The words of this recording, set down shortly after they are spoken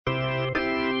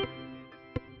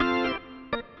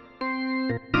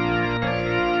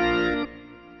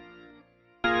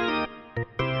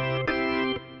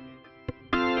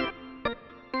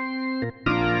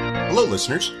Hello,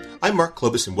 listeners. I'm Mark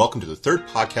Klobus, and welcome to the third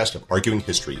podcast of Arguing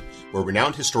History, where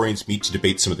renowned historians meet to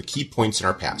debate some of the key points in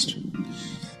our past.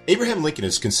 Abraham Lincoln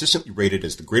is consistently rated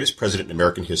as the greatest president in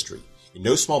American history, in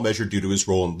no small measure due to his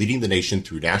role in leading the nation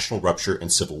through national rupture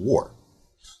and civil war.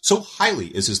 So highly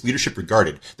is his leadership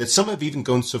regarded that some have even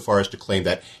gone so far as to claim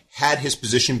that had his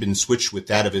position been switched with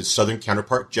that of his Southern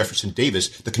counterpart, Jefferson Davis,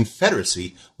 the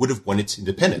Confederacy would have won its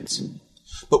independence.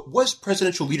 But was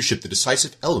presidential leadership the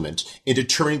decisive element in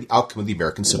determining the outcome of the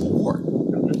American Civil War?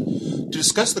 To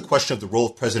discuss the question of the role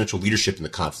of presidential leadership in the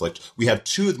conflict, we have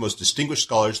two of the most distinguished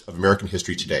scholars of American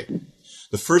history today.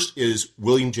 The first is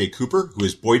William J. Cooper, who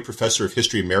is Boyd Professor of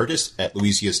History Emeritus at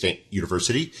Louisiana State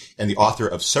University and the author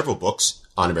of several books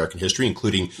on American history,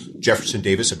 including Jefferson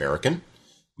Davis, American.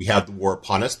 We have the War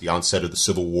Upon Us, the onset of the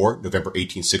Civil War, November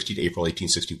 1860 to April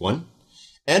 1861.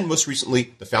 And most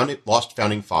recently, the Lost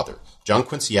Founding Father, John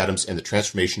Quincy Adams and the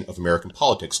Transformation of American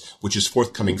Politics, which is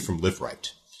forthcoming from Live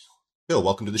Right. Bill,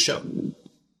 welcome to the show.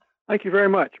 Thank you very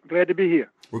much. Glad to be here.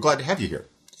 We're glad to have you here.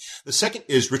 The second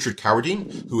is Richard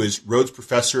Cowardine, who is Rhodes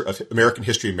Professor of American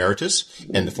History Emeritus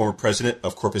and the former president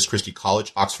of Corpus Christi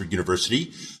College, Oxford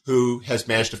University, who has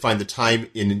managed to find the time,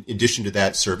 in addition to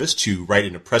that service, to write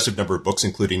an impressive number of books,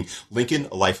 including Lincoln,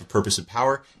 A Life of Purpose and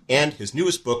Power, and his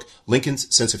newest book,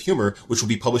 Lincoln's Sense of Humor, which will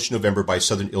be published in November by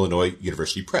Southern Illinois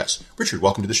University Press. Richard,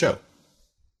 welcome to the show.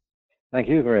 Thank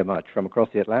you very much from across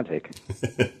the Atlantic.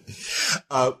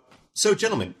 So,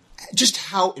 gentlemen, just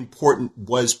how important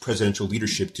was presidential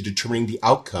leadership to determining the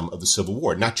outcome of the Civil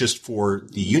War, not just for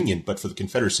the Union, but for the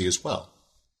Confederacy as well?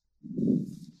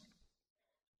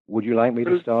 Would you like me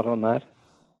to start on that?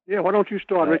 Yeah, why don't you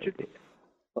start, Richard?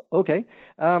 Okay.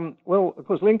 Well, of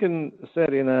course, Lincoln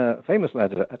said in a famous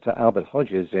letter to Albert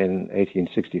Hodges in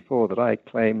 1864 that I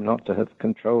claim not to have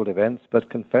controlled events, but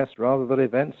confessed rather that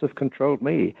events have controlled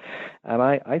me. And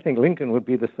I think Lincoln would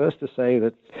be the first to say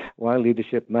that while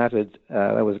leadership mattered,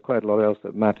 there was quite a lot else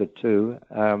that mattered too.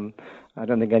 I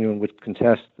don't think anyone would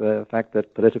contest the fact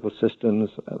that political systems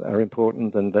are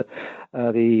important and that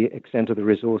the extent of the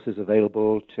resources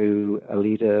available to a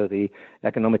leader, the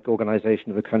economic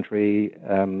organization of a country,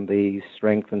 the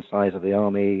strength and size of the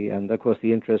army, and of course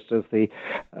the interests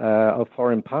of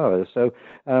foreign powers. So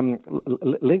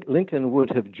Lincoln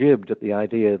would have jibbed at the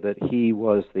idea that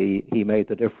he made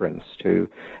the difference to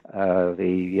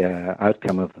the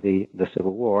outcome of the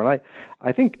Civil War. And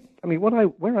I think,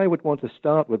 where I would want to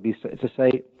start would be to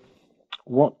say,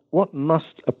 what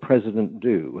must a president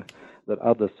do that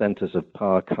other centers of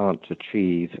power can't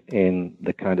achieve in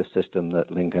the kind of system that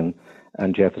Lincoln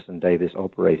and Jefferson Davis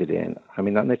operated in?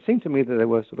 And it seemed to me that there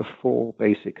were sort of four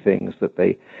basic things that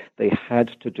they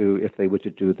had to do if they were to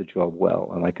do the job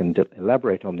well. And I can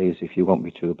elaborate on these if you want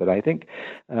me to, but I think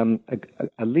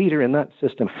a leader in that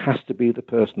system has to be the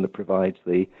person that provides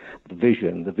the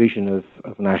vision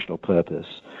of national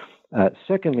purpose.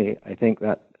 Secondly, I think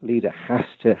that leader has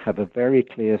to have a very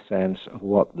clear sense of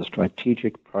what the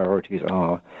strategic priorities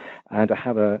are, and to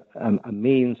have a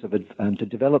means of to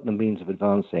develop the means of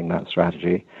advancing that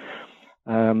strategy.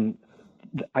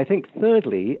 I think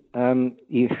thirdly,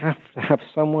 you have to have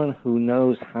someone who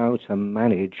knows how to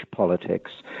manage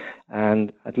politics,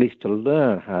 and at least to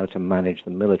learn how to manage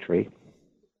the military.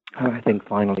 And I think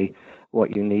finally,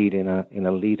 what you need in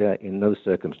a leader in those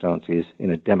circumstances,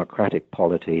 in a democratic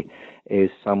polity, is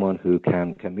someone who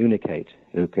can communicate,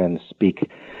 who can speak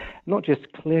not just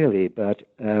clearly, but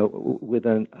with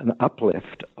an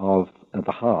uplift of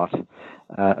the heart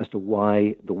as to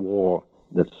why the war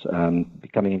that's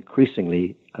becoming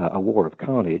increasingly a war of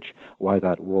carnage, why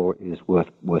that war is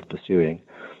worth pursuing.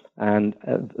 And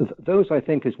those, I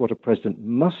think, is what a president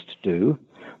must do.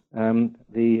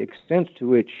 The extent to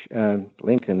which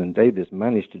Lincoln and Davis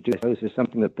managed to do those is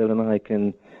something that Bill and I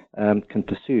can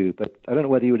pursue. But I don't know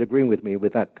whether you would agree with me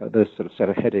with those sort of set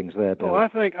of headings there, Bill. Well,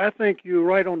 I think you're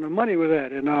right on the money with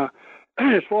that. And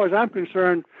as far as I'm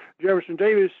concerned, Jefferson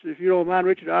Davis, if you don't mind,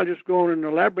 Richard, I'll just go on and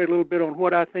elaborate a little bit on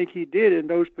what I think he did in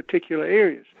those particular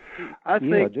areas. I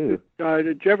think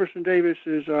that Jefferson Davis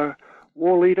is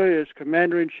war leader, as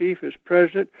commander-in-chief, as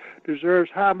president,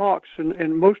 deserves high marks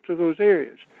in most of those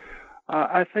areas.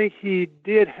 I think he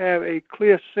did have a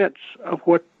clear sense of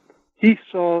what he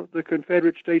saw the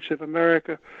Confederate States of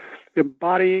America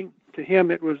embodying. To him,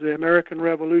 it was the American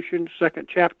Revolution, second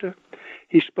chapter.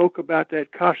 He spoke about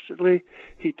that constantly.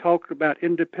 He talked about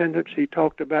independence. He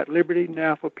talked about liberty.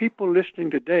 Now, for people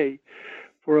listening today,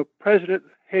 for a president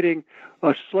heading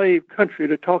a slave country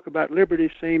to talk about liberty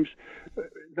seems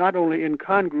not only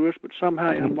incongruous, but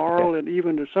somehow immoral and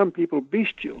even to some people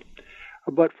bestial.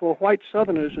 But for white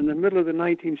Southerners in the middle of the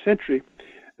 19th century,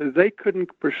 they couldn't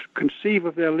conceive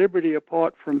of their liberty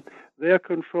apart from their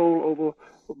control over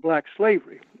black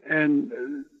slavery.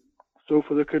 And so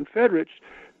for the Confederates,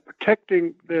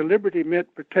 protecting their liberty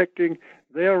meant protecting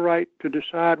their right to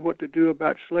decide what to do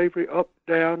about slavery, up,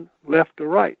 down, left, or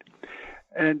right.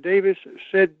 And Davis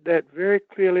said that very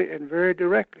clearly and very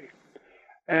directly.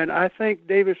 And I think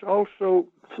Davis also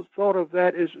thought of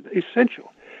that as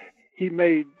essential. He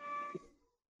made,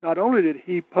 not only did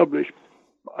he publish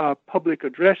public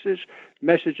addresses,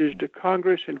 messages to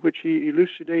Congress in which he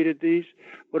elucidated these,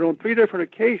 but on 3 different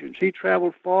occasions he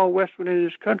traveled far westward in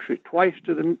his country, twice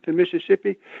to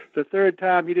Mississippi. The third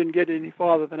time he didn't get any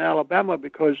farther than Alabama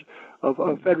because of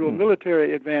federal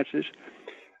military advances.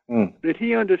 That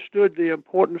he understood the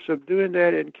importance of doing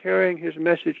that and carrying his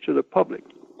message to the public.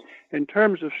 In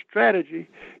terms of strategy,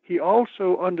 he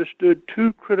also understood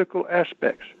 2 critical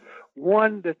aspects.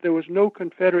 One, that there was no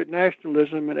Confederate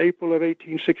nationalism in April of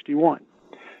 1861.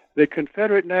 That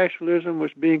Confederate nationalism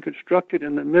was being constructed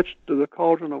in the midst of the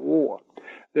cauldron of war.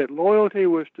 That loyalty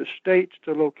was to states,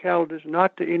 to localities,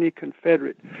 not to any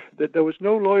Confederate. That there was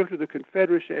no loyalty to the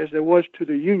Confederacy as there was to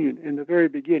the Union in the very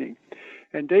beginning.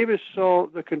 And Davis saw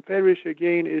the Confederacy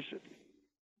again as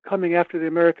coming after the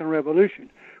American Revolution,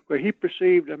 where he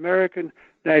perceived American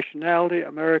nationality,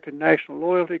 American national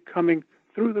loyalty coming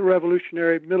through the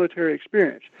revolutionary military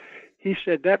experience. He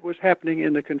said that was happening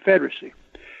in the Confederacy.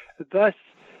 Thus,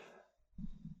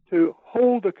 to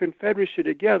hold the Confederacy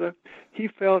together, he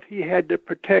felt he had to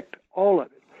protect all of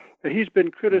it. And he's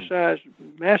been criticized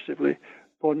massively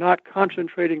for not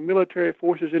concentrating military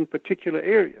forces in particular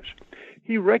areas.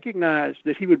 He recognized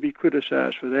that he would be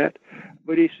criticized for that,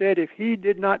 but he said if he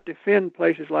did not defend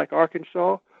places like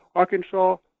Arkansas,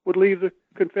 Arkansas would leave the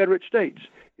Confederate States.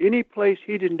 Any place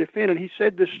he didn't defend, and he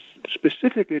said this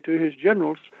specifically to his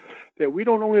generals, that we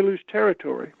don't only lose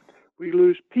territory, we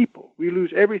lose people. We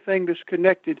lose everything that's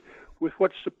connected with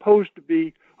what's supposed to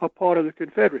be a part of the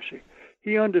Confederacy.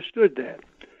 He understood that.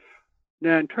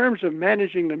 Now, in terms of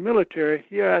managing the military,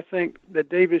 here I think that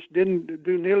Davis didn't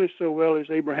do nearly so well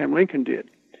as Abraham Lincoln did.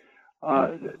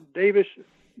 Davis,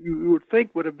 you would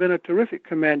think, would have been a terrific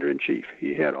commander-in-chief.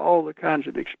 He had all the kinds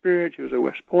of experience. He was a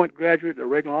West Point graduate, a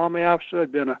regular Army officer,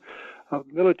 had been a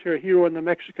military hero in the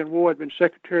Mexican War, had been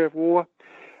Secretary of War.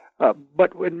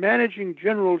 But when managing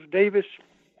generals, Davis,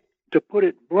 to put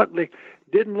it bluntly,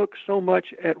 didn't look so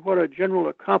much at what a general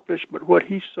accomplished, but what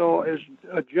he saw as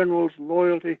a general's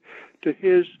loyalty to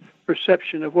his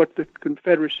perception of what the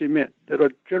Confederacy meant. That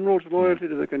a general's loyalty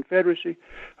to the Confederacy,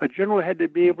 a general had to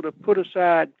be able to put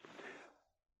aside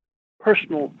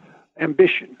personal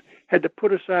ambition, had to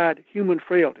put aside human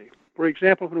frailty. For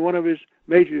example, when one of his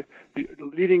major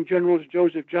leading generals,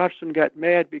 Joseph Johnston, got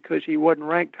mad because he wasn't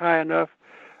ranked high enough,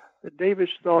 Davis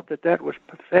thought that that was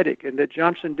pathetic and that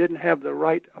Johnson didn't have the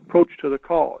right approach to the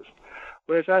cause.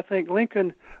 Whereas I think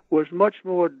Lincoln was much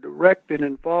more direct and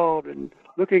involved in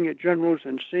looking at generals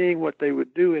and seeing what they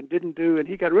would do and didn't do, and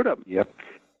he got rid of them,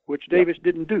 which Davis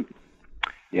didn't do.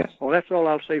 Yes. Well, that's all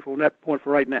I'll say from that point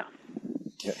for right now.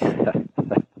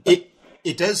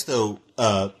 It does, though,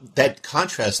 that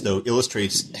contrast, though,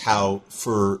 illustrates how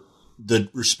for the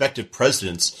respective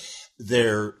presidents,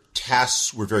 their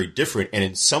tasks were very different, and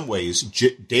in some ways,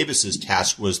 Davis's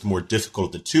task was the more difficult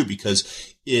of the two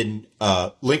because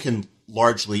Lincoln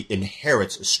largely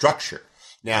inherits a structure.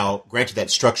 Now, granted, that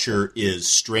structure is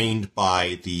strained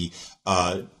by the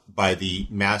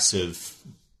massive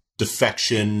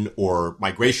defection or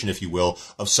migration, if you will,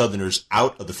 of Southerners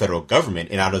out of the federal government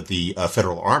and out of the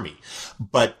federal army,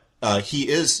 but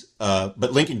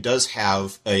Lincoln does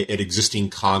have an existing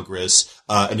Congress,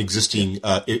 an existing,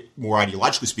 more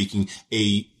ideologically speaking,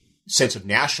 a sense of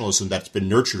nationalism that's been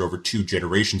nurtured over 2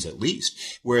 generations at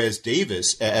least. Whereas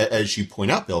Davis, as you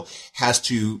point out, Bill, has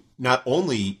to not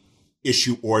only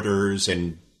issue orders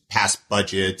and pass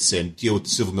budgets and deal with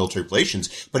civil military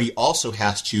relations, but he also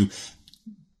has to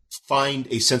find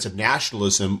a sense of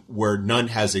nationalism where none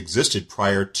has existed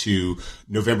prior to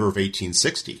November of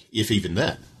 1860, if even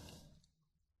then.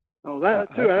 Oh,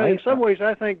 that too. In some ways,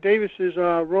 I think Davis's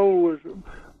role was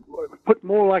put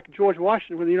more like George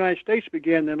Washington when the United States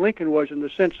began than Lincoln was, in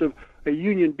the sense of a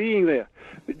union being there,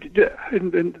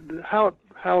 and how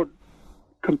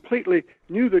completely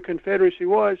new the Confederacy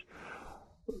was.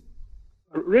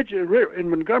 In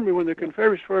Montgomery, when the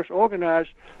Confederacy first organized,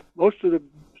 most of the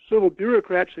civil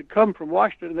bureaucrats had come from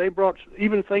Washington, and they brought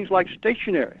even things like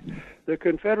stationery. The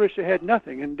Confederacy had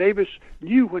nothing, and Davis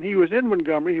knew when he was in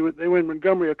Montgomery, they were in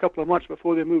Montgomery a couple of months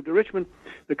before they moved to Richmond,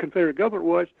 the Confederate government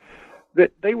was,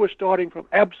 that they were starting from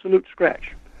absolute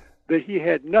scratch, that he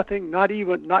had nothing, not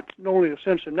only a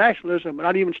sense of nationalism, but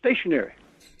not even stationery.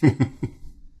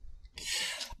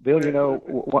 Bill, you know,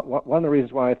 one of the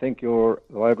reasons why I think your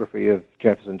biography of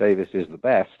Jefferson Davis is the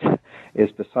best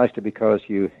is precisely because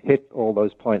you hit all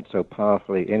those points so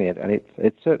powerfully in it, and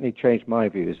it certainly changed my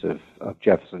views of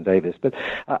Jefferson Davis. But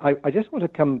I just want to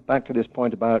come back to this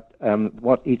point about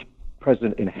what each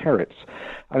president inherits.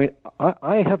 I mean,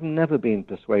 I have never been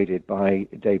persuaded by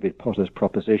David Potter's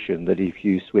proposition that if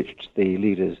you switched the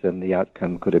leaders, then the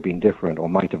outcome could have been different, or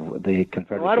might have the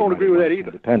Confederacy. Well, I don't agree with that either.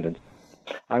 Independent.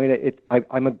 I mean,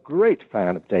 I'm a great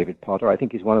fan of David Potter. I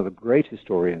think he's one of the great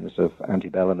historians of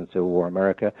antebellum and Civil War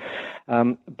America.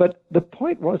 But the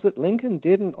point was that Lincoln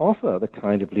didn't offer the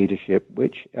kind of leadership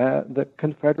which the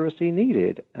Confederacy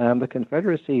needed.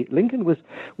 Lincoln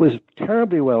was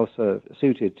terribly well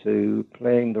suited to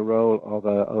playing the role of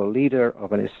a leader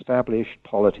of an established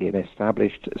polity, an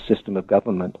established system of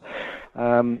government.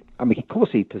 I mean, of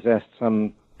course, he possessed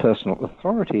some personal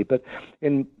authority, but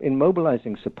in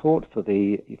mobilizing support for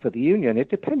the Union, it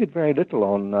depended very little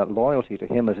on loyalty to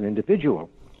him as an individual.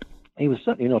 He was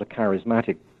certainly not a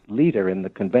charismatic leader in the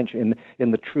convention,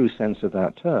 in the true sense of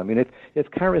that term. I mean,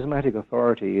 if charismatic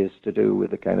authority is to do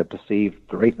with the kind of perceived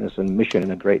greatness and mission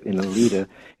in a leader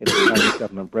in a kind of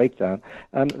government breakdown,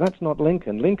 that's not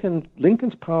Lincoln.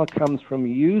 Lincoln's power comes from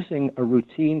using a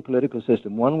routine political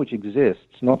system, one which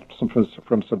exists, not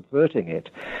from subverting it,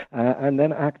 and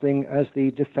then acting as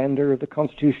the defender of the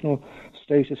constitutional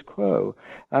status quo.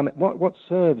 What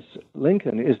serves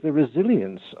Lincoln is the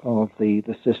resilience of the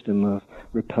system of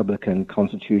Republican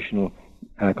constitutionalism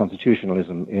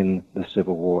in the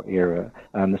Civil War era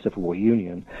and the Civil War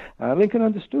Union. Lincoln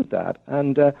understood that,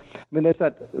 and I mean, there's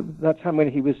that time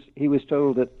when he was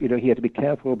told that he had to be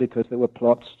careful because there were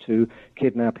plots to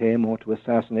kidnap him or to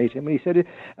assassinate him, and he said,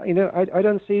 I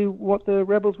don't see what the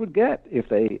rebels would get if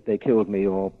they killed me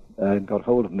or got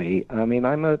hold of me. I mean,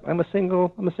 I'm a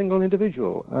single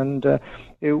individual, and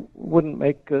it wouldn't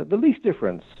make the least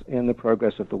difference in the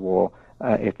progress of the war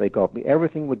if they got me.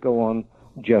 Everything would go on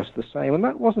just the same. And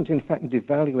that wasn't, in fact,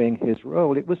 devaluing his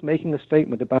role. It was making a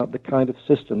statement about the kind of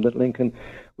system that Lincoln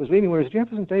was leading, whereas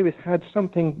Jefferson Davis had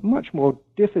something much more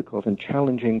difficult and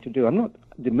challenging to do. I'm not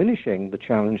diminishing the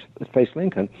challenge that faced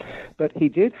Lincoln, but he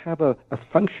did have a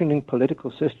functioning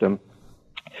political system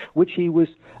which he was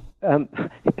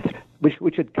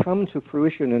which had come to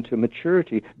fruition and to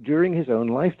maturity during his own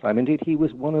lifetime. Indeed, he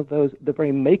was one of the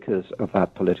very makers of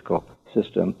that political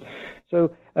system.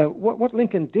 So what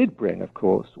Lincoln did bring, of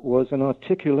course, was an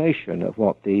articulation of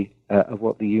what the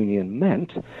Union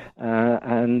meant,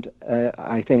 and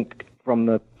I think from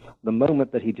the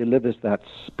moment that he delivers that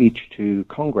speech to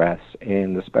Congress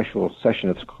in the special session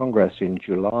of Congress in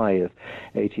July of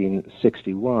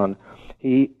 1861,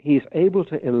 he's able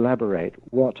to elaborate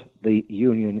what the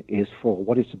Union is for,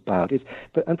 what it's about.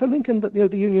 And for Lincoln,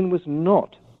 the Union was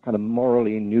not kind of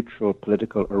morally neutral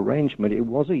political arrangement. It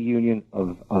was a union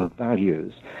of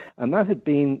values. And that had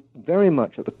been very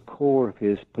much at the core of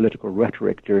his political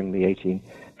rhetoric during the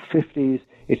 1850s.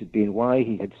 It had been why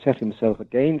he had set himself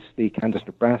against the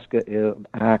Kansas-Nebraska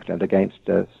Act and against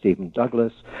Stephen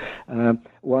Douglas,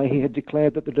 why he had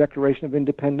declared that the Declaration of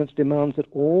Independence demands that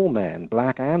all men,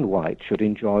 black and white, should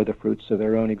enjoy the fruits of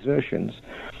their own exertions.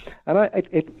 And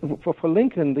for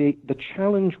Lincoln, the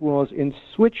challenge was in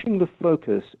switching the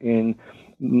focus in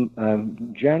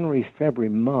January,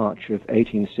 February, March of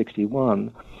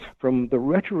 1861 from the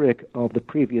rhetoric of the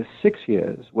previous 6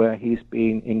 years, where he's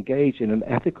been engaged in an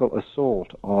ethical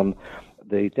assault on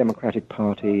the Democratic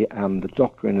Party and the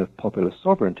doctrine of popular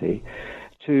sovereignty,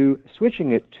 to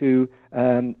switching it to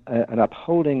an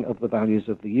upholding of the values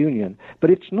of the Union.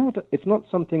 But it's not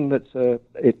something that's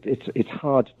it's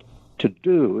hard to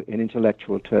do in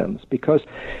intellectual terms, because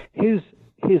his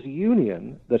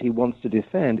union that he wants to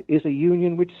defend is a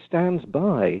union which stands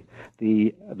by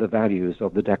the values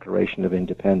of the Declaration of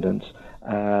Independence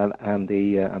and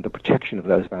the protection of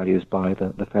those values by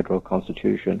the federal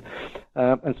Constitution.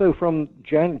 And so from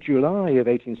July of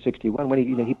 1861,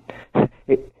 when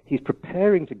he's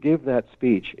preparing to give that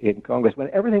speech in Congress, when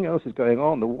everything else is going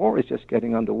on, the war is just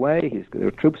getting underway,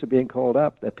 the troops are being called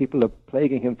up, the people are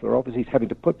plaguing him for office, he's having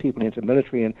to put people into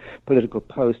military and political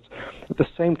posts. At the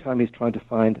same time, he's trying to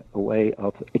find a way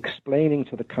of explaining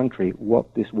to the country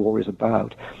what this war is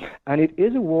about. And it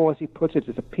is a war, as he puts it,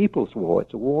 it's a people's war.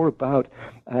 It's a war about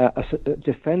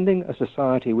defending a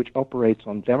society which operates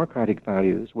on democratic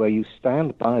values, where you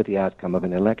stand by the outcome of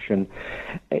an election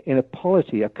in a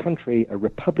polity, a country, a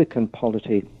republican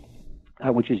polity,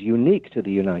 which is unique to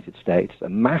the United States, a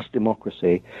mass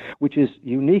democracy, which is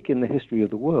unique in the history of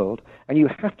the world. And you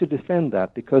have to defend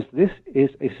that, because this is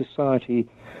a society,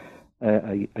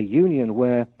 a union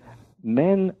where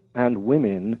men and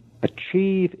women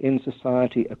achieve in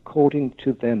society according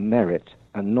to their merit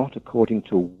and not according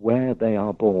to where they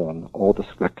are born or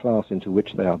the class into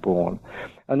which they are born.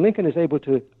 And Lincoln is able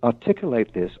to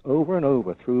articulate this over and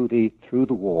over through the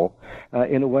war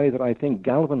in a way that I think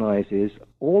galvanizes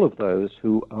all of those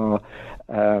who are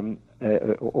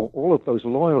all of those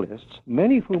loyalists,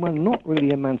 many of whom are not really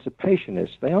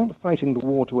emancipationists. They aren't fighting the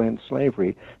war to end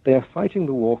slavery. They are fighting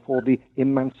the war for the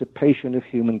emancipation of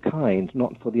humankind,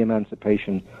 not for the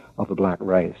emancipation of the black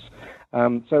race.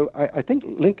 So I think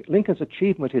Lincoln's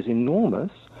achievement is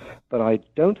enormous, but I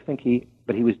don't think he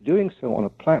was doing so on a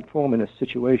platform in a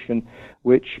situation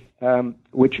which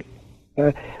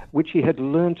he had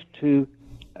learned to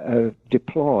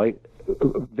deploy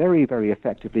very, very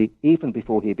effectively even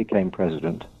before he became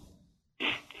president.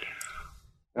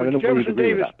 Jefferson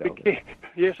Davis became,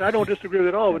 yes, I don't disagree with it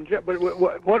at all.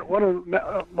 But one of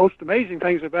the most amazing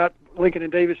things about Lincoln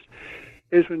and Davis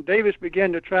is when Davis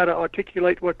began to try to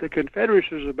articulate what the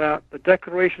Confederacy was about, the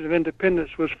Declaration of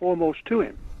Independence was foremost to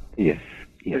him. Yes.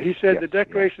 He said the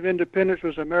Declaration of Independence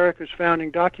was America's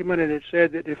founding document, and it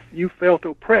said that if you felt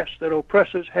oppressed, that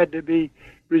oppressors had to be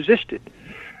resisted.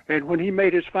 And when he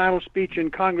made his final speech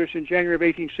in Congress in January of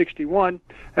 1861,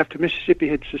 after Mississippi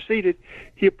had seceded,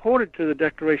 he appointed to the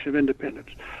Declaration of Independence.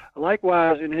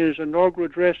 Likewise, in his inaugural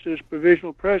address as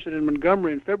provisional president in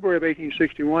Montgomery in February of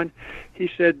 1861, he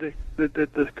said that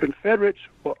the Confederates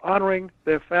were honoring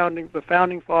the founding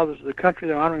fathers of the country.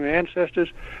 They were honoring their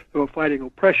ancestors. They were fighting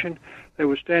oppression. They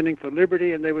were standing for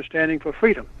liberty, and they were standing for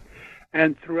freedom.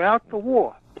 And throughout the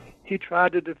war, he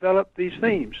tried to develop these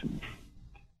themes.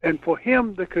 And for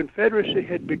him, the Confederacy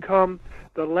had become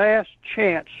the last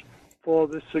chance for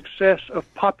the success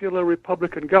of popular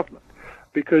Republican government,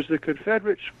 because the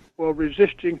Confederates were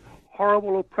resisting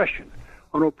horrible oppression,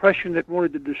 an oppression that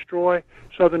wanted to destroy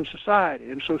Southern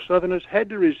society. And so Southerners had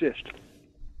to resist.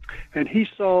 And he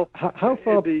saw... How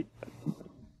far...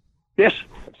 Yes?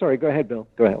 Sorry, go ahead, Bill.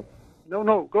 Go ahead.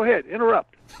 No, go ahead.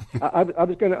 Interrupt. I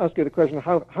was going to ask you the question,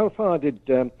 how far did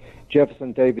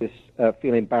Jefferson Davis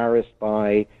feel embarrassed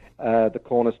by the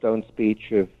cornerstone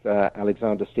speech of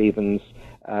Alexander Stephens?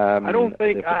 I don't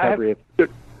think I have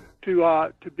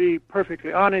to be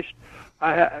perfectly honest,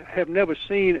 I have never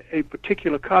seen a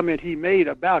particular comment he made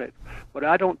about it, but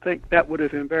I don't think that would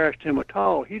have embarrassed him at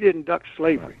all. He didn't duck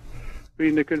slavery. I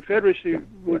mean, the Confederacy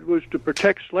was to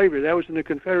protect slavery. That was in the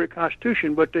Confederate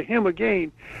Constitution. But to him,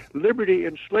 again, liberty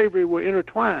and slavery were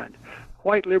intertwined.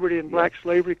 White liberty and black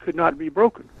slavery could not be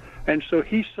broken. And so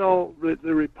he saw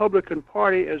the Republican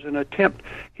Party as an attempt.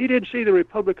 He didn't see the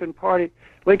Republican Party,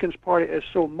 Lincoln's party, as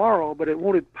so moral, but it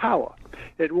wanted power.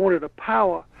 It wanted a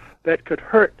power that could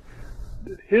hurt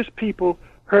his people,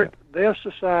 hurt their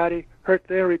society, hurt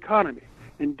their economy,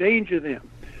 endanger them.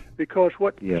 Because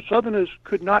what Southerners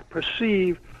could not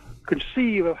conceive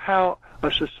of how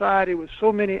a society with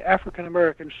so many African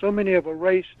Americans, so many of a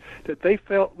race that they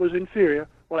felt was inferior,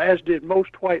 well, as did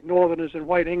most white Northerners and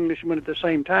white Englishmen at the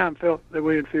same time felt they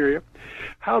were inferior,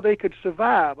 how they could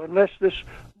survive unless this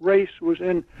race was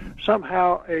in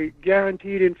somehow a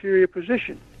guaranteed inferior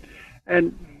position.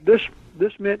 And this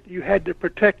meant you had to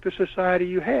protect the society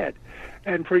you had.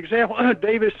 And for example,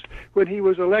 Davis, when he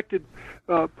was elected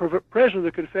president of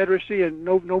the Confederacy and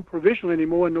no provisional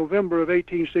anymore in November of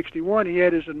 1861, he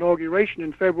had his inauguration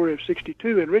in February of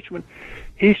 62 in Richmond.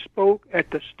 He spoke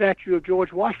at the statue of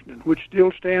George Washington, which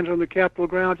still stands on the Capitol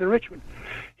grounds in Richmond.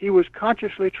 He was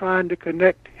consciously trying to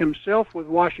connect himself with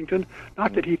Washington,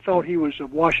 not that he thought he was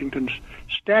of Washington's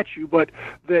statue, but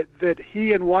that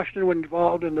he and Washington were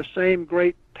involved in the same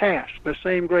great task.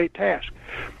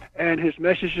 And his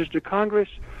messages to Congress,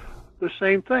 the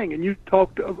same thing. And you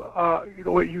talked of,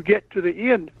 you get to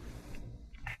the end,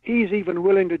 he's even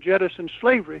willing to jettison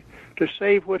slavery to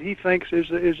save what he thinks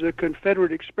is a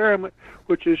Confederate experiment,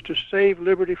 which is to save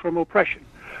liberty from oppression.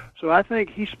 So I think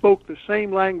he spoke the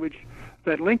same language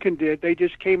that Lincoln did. They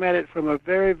just came at it from a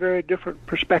very, very different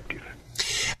perspective.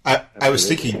 I was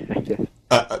thinking...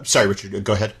 sorry, Richard,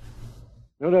 go ahead.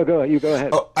 No, go ahead. You go ahead.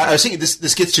 Oh, I was thinking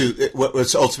this gets to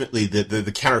what's ultimately the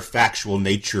counterfactual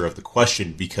nature of the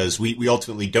question, because we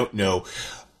ultimately don't know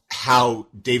how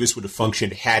Davis would have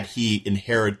functioned had he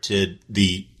inherited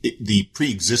the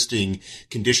pre-existing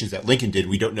conditions that Lincoln did.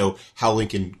 We don't know how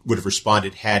Lincoln would have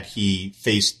responded had he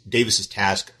faced Davis's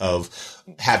task of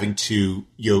having to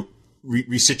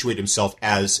resituate himself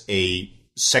as a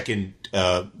second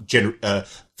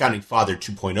founding father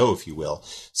 2.0, if you will.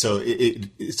 So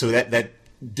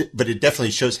but it definitely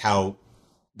shows how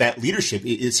that leadership,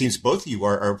 it seems both of you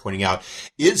are pointing out,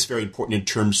 is very important in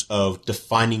terms of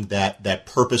defining that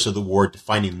purpose of the war,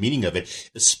 defining the meaning of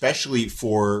it, especially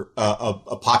for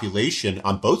a population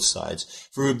on both sides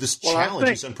for whom this challenge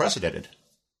is unprecedented.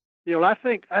 I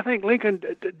think Lincoln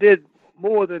did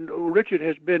more than Richard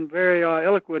has been very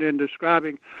eloquent in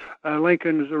describing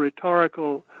Lincoln's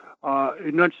rhetorical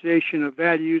enunciation of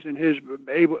values and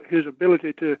his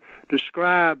ability to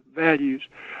describe values.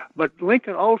 But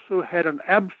Lincoln also had an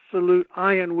absolute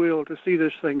iron will to see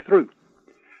this thing through.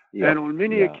 Yeah. And on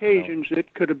many occasions,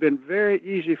 it could have been very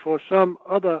easy for some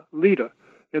other leader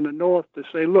in the North to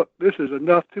say, look, this is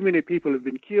enough. Too many people have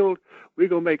been killed. We're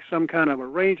going to make some kind of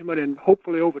arrangement, and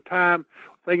hopefully over time,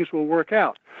 things will work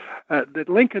out. That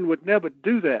Lincoln would never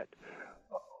do that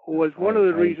was one of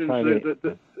the reasons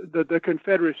that the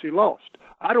Confederacy lost.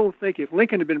 I don't think if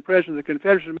Lincoln had been president, the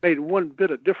Confederacy made one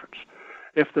bit of difference.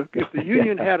 If the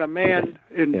Union had a man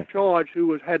in charge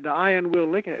who had the iron will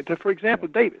Lincoln had, for example,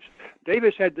 Davis.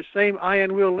 Davis had the same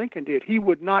iron will Lincoln did. He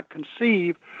would not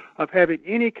conceive of having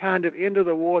any kind of end of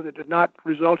the war that did not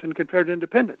result in Confederate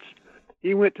independence.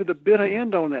 He went to the bitter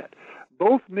end on that.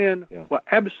 Both men were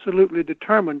absolutely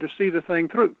determined to see the thing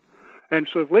through. And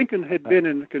so if Lincoln had been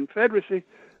in the Confederacy,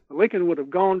 Lincoln would have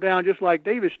gone down just like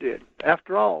Davis did.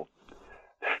 After all,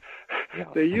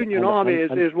 the Union Army,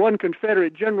 as one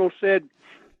Confederate general said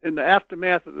in the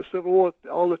aftermath of the Civil War,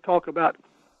 all the talk about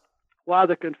why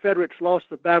the Confederates lost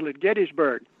the battle at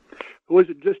Gettysburg. Was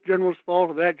it this general's fault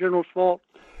or that general's fault?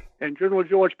 And General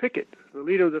George Pickett, the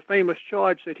leader of the famous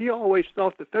charge, said he always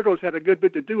thought the Federals had a good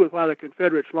bit to do with why the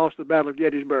Confederates lost the Battle of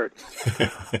Gettysburg.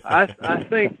 I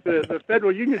think the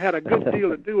Federal Union had a good deal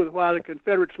to do with why the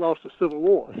Confederates lost the Civil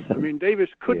War. I mean,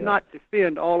 Davis could not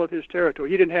defend all of his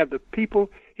territory. He didn't have the people.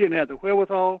 He didn't have the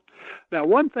wherewithal. Now,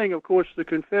 one thing, of course, the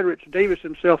Confederates, Davis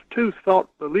himself, too, thought,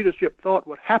 the leadership thought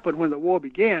would happen when the war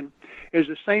began is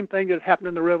the same thing that happened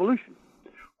in the Revolution.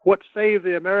 What saved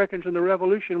the Americans in the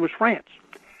Revolution was France.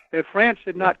 If France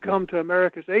had not come to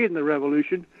America's aid in the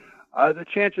Revolution, the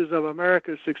chances of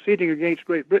America succeeding against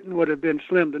Great Britain would have been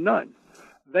slim to none.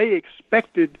 They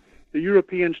expected the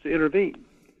Europeans to intervene.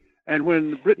 And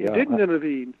when Britain didn't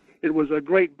intervene, it was a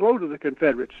great blow to the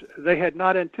Confederates. They had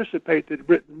not anticipated that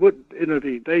Britain would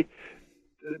intervene. Davis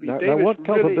what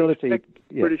capability really expected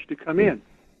the British to come in.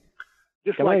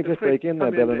 Just can like I just break in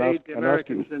there, Bill, and ask the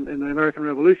Americans in the American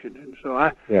Revolution? And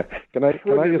so can I just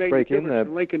break in there?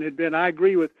 Lincoln had been. I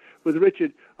agree with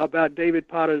Richard about David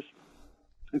Potter's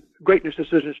greatness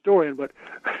as a historian, but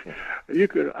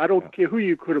I don't care who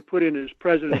you could have put in as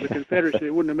president of the Confederacy,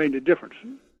 it wouldn't have made a difference.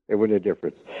 It wouldn't have made a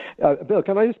difference. Bill,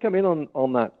 can I just come in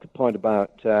on that point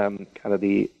about kind of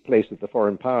the place of the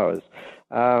foreign powers?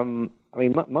 I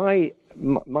mean, my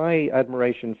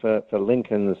admiration for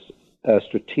Lincoln's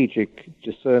strategic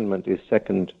discernment is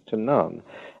second to none.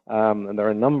 And there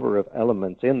are a number of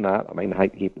elements in that. I mean,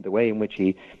 the way in which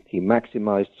he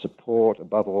maximized support,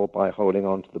 above all, by holding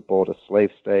on to the border slave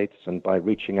states and by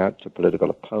reaching out to political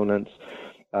opponents,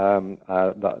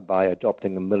 by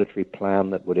adopting a military plan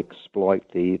that would exploit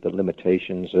the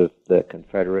limitations of the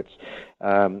Confederates,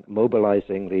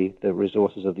 mobilizing the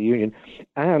resources of the Union,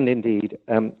 and indeed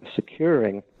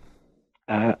securing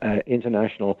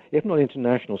international, if not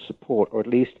international support, or at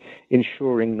least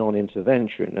ensuring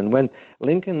non-intervention. And when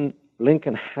Lincoln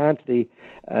had the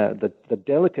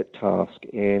delicate task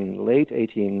in late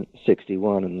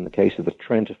 1861, in the case of the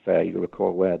Trent affair, you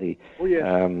recall, where the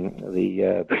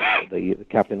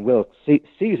Captain Wilkes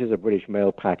seizes a British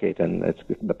mail packet, and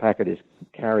the packet is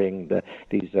carrying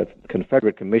these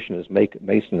Confederate commissioners,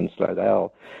 Mason and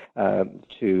Slidell,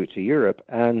 to Europe,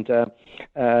 and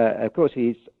of course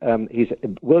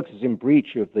Wilkes is in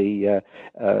breach of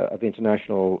of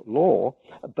international law,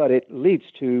 but it leads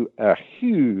to a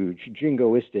huge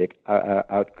jingoistic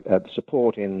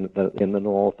support in the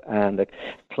North, and a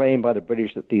claim by the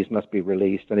British that these must be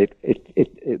released. And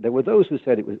there were those who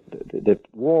said that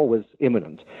war was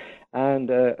imminent. And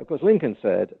of course, Lincoln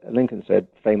said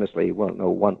famously, "Well, no,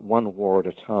 one war at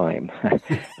a time,"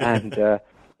 and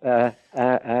it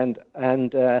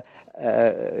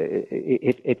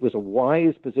was a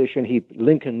wise position.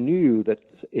 Lincoln knew that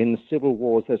in civil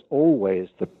wars there's always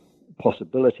the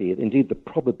possibility, indeed the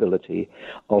probability,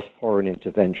 of foreign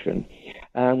intervention.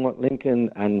 And what Lincoln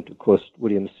and, of course,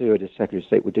 William Seward, as Secretary of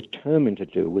State, were determined to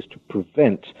do was to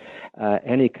prevent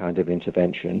any kind of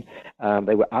intervention.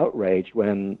 They were outraged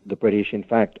when the British, in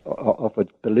fact, offered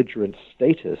belligerent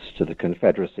status to the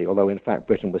Confederacy, although, in fact,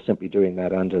 Britain was simply doing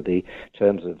that under the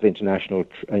terms of international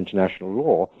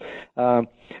law.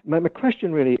 My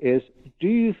question really is, do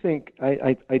you think,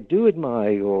 I do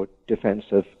admire your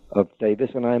defense of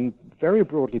Davis, and I'm very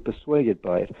broadly persuaded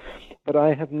by it. But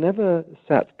I have never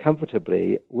sat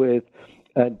comfortably with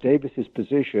Davis's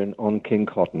position on King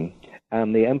Cotton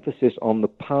and the emphasis on the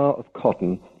power of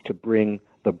cotton to bring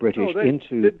the British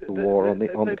into the war on the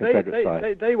Confederate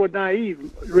side. They were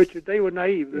naive, Richard. They were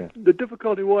naive. Yeah. The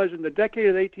difficulty was in the decade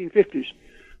of the 1850s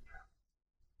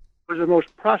was the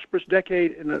most prosperous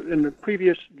decade in the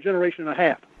previous generation and a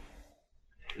half.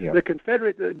 Yeah. The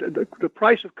Confederate, the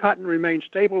price of cotton remained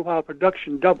stable while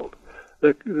production doubled.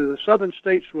 The southern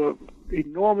states were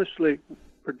enormously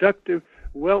productive.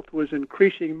 Wealth was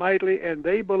increasing mightily, and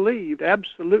they believed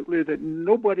absolutely that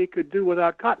nobody could do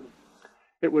without cotton.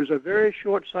 It was a very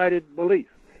short-sighted belief,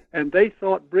 and they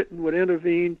thought Britain would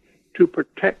intervene to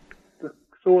protect the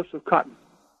source of cotton.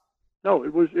 No,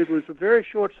 it was very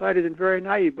short-sighted and very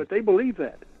naive, but they believed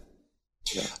that.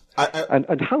 Yeah.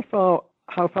 And how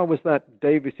far was that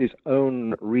Davis's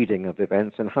own reading of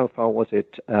events, and how far was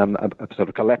it a sort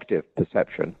of collective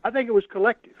perception? I think it was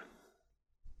collective.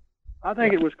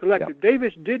 Yeah.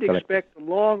 Davis did expect a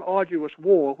long, arduous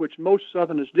war, which most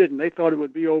Southerners didn't. They thought it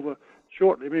would be over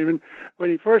shortly. I mean, when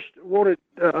he first wanted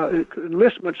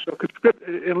enlistments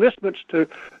to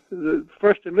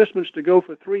go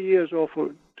for 3 years or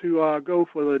to go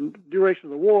for the duration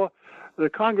of the war, the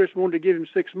Congress wanted to give him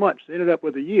 6 months. They ended up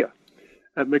with a year,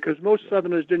 because most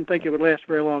Southerners didn't think it would last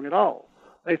very long at all.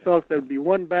 They thought there would be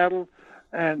one battle,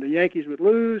 and the Yankees would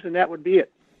lose, and that would be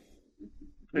it.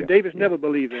 And Davis never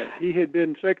believed that. He had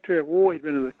been Secretary of War. He'd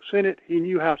been in the Senate. He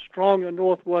knew how strong the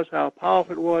North was, how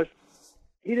powerful it was.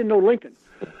 He didn't know Lincoln,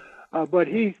 but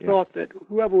he thought that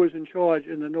whoever was in charge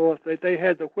in the North, that they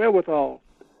had the wherewithal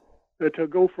to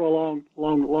go for a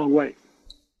long way.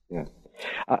 Yeah.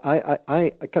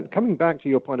 I coming back to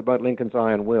your point about Lincoln's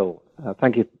iron will.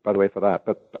 Thank you, by the way, for that.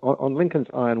 But on Lincoln's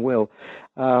iron will,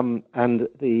 and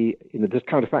this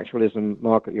counterfactualism,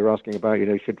 Mark, that you're asking about,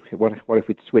 what if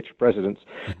we'd switched presidents?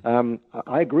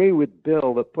 I agree with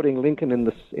Bill that putting Lincoln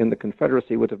in the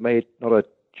Confederacy would have made not a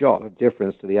jot of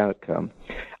difference to the outcome.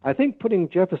 I think putting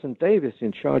Jefferson Davis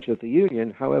in charge of the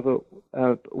Union, however,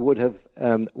 would have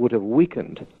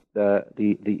weakened the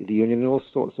Union in all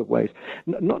sorts of ways.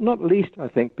 Not least, I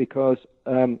think, because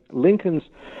Lincoln's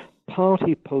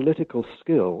party political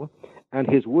skill and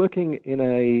his working in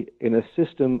a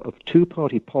system of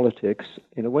two-party politics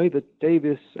in a way that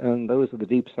Davis and those of the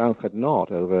Deep South had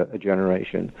not over a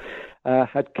generation,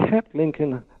 had kept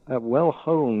Lincoln well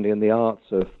honed in the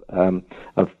arts of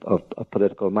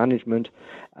political management,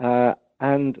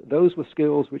 and those were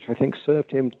skills which I think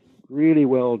served him really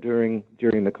well during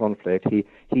the conflict.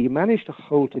 He managed to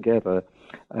hold together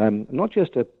not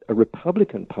just a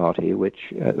Republican Party,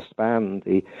 which spanned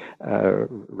the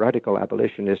radical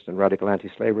abolitionists and radical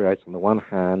anti-slaverites on the one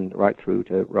hand, right through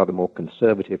to rather more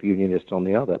conservative Unionists on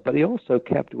the other, but he also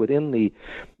kept within the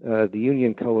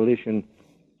Union coalition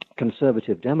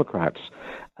conservative Democrats,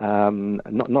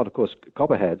 not of course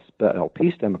Copperheads, or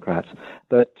peace Democrats,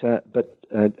 but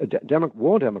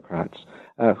war Democrats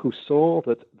who saw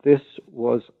that this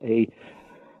was the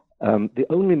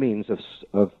only means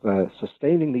of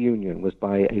sustaining the Union was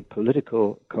by a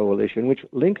political coalition, which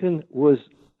Lincoln was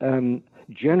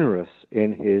generous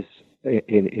in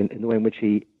the way in which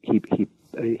he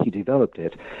developed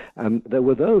it. There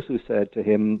were those who said to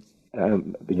him,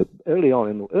 early on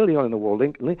in the war,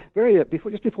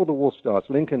 just before the war starts,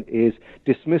 Lincoln is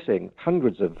dismissing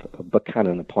hundreds of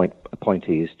Buchanan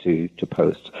appointees to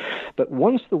posts. But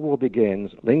once the war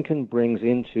begins, Lincoln brings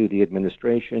into the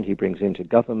administration, he brings into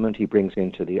government, he brings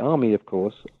into the army, of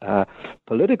course,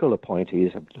 political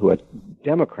appointees who are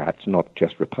Democrats, not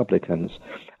just Republicans,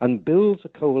 and builds a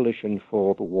coalition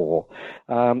for the war.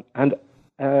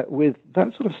 With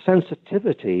that sort of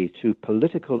sensitivity to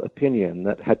political opinion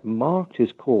that had marked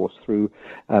his course through,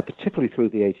 particularly through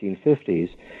the 1850s,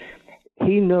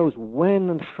 he knows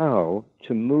when and how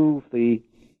to move the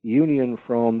Union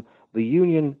from the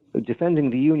Union, defending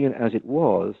the Union as it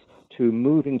was, to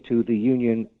moving to the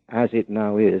Union as it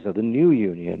now is, or the new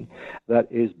Union that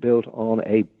is built on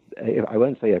I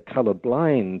won't say a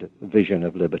colorblind vision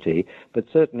of liberty, but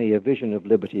certainly a vision of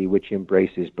liberty which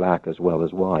embraces black as well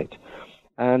as white.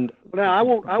 And now I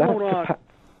won't.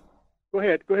 Go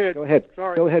ahead.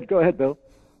 Sorry. Go ahead, Bill.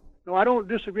 No, I don't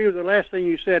disagree with the last thing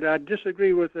you said. I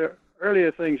disagree with the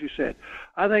earlier things you said.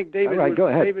 I think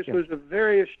Davis was a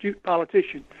very astute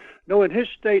politician. No, in his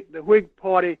state, the Whig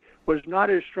Party was not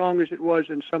as strong as it was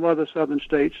in some other southern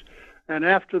states. And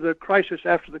after the crisis,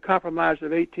 after the compromise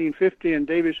of 1850, and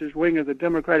Davis's wing of the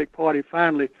Democratic Party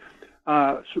finally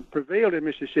prevailed in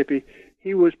Mississippi,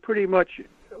 he was pretty much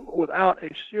without a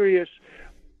serious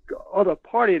other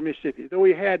party in Mississippi, though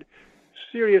he had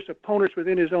serious opponents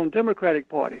within his own Democratic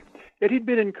Party. Yet he'd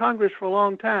been in Congress for a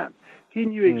long time. He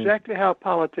knew exactly how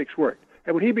politics worked.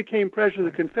 And when he became president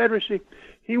of the Confederacy,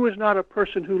 he was not a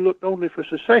person who looked only for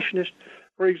secessionists.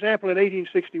 For example, in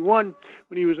 1861,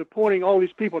 when he was appointing all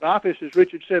these people to office, as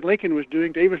Richard said Lincoln was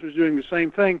doing, Davis was doing the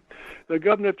same thing. The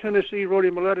governor of Tennessee wrote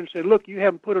him a letter and said, look, you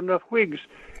haven't put enough Whigs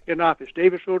in office.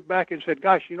 Davis wrote back and said,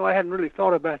 gosh, I hadn't really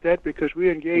thought about that because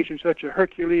we engaged in such a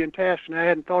Herculean task, and I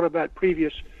hadn't thought about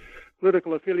previous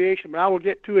political affiliation, but I will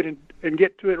get to it and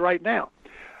get to it right now.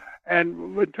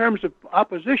 And in terms of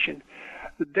opposition,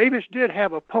 Davis did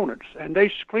have opponents, and they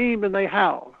screamed and they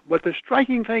howled. But the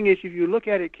striking thing is, if you look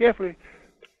at it carefully,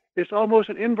 it's almost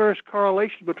an inverse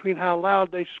correlation between how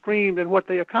loud they screamed and what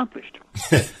they accomplished.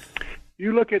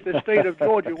 You look at the state of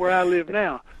Georgia, where I live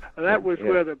now. That was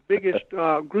where the biggest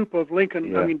group of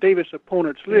Davis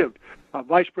opponents lived.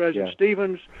 Vice President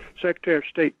Stevens, Secretary of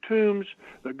State Toombs,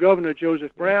 the Governor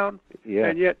Joseph Brown,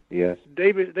 and yet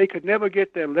Davis, they could never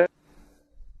get their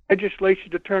legislature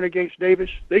to turn against Davis.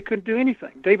 They couldn't do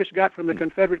anything. Davis got from the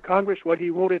Confederate Congress what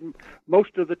he wanted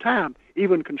most of the time,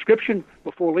 even conscription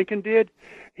before Lincoln did.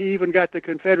 He even got the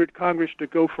Confederate Congress to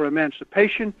go for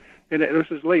emancipation, and this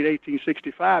was late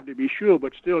 1865 to be sure,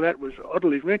 but still that was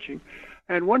utterly wrenching.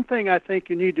 And one thing I think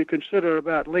you need to consider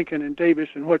about Lincoln and Davis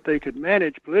and what they could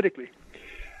manage politically,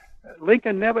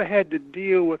 Lincoln never had to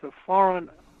deal with a foreign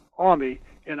army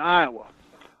in Iowa,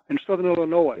 in southern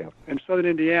Illinois, and southern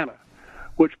Indiana,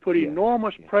 which put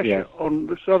enormous pressure on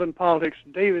the southern politics.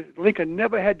 Lincoln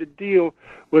never had to deal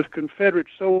with Confederate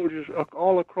soldiers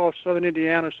all across southern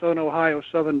Indiana, southern Ohio,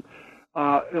 southern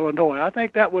Illinois. I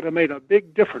think that would have made a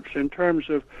big difference in terms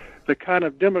of the kind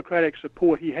of Democratic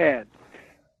support he had.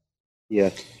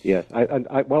 Yes.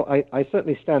 I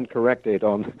certainly stand corrected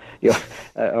on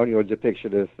your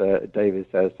depiction of Davis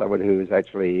as someone who is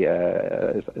actually,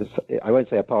 I won't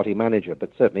say a party manager,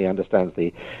 but certainly understands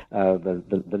the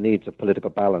needs of political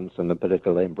balance and the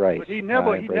political embrace. But he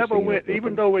never went,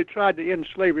 even though we tried to end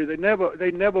slavery, he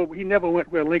never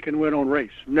went where Lincoln went on race.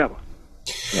 Never.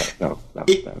 No.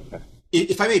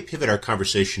 If I may pivot our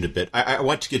conversation a bit, I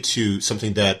want to get to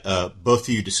something that both of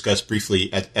you discussed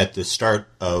briefly at the start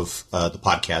of the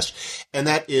podcast, and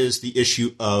that is the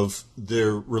issue of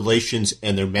their relations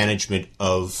and their management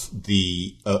of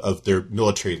their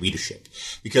military leadership.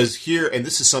 Because here, and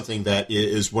this is something that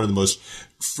is one of the most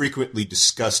frequently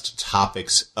discussed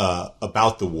topics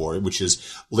about the war, which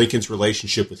is Lincoln's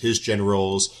relationship with his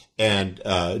generals and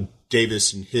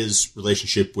Davis and his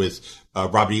relationship with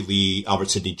Robert E. Lee, Albert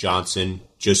Sidney Johnson,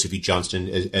 Joseph E. Johnston,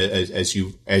 as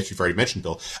you've already mentioned,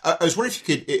 Bill. I was wondering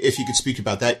if you could speak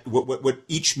about that, what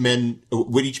each man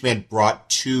brought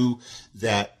to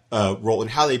that role,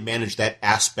 and how they managed that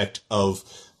aspect of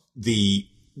the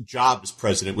job as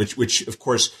president, which of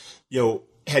course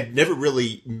had never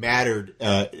really mattered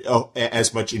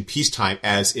as much in peacetime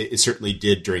as it certainly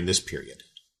did during this period.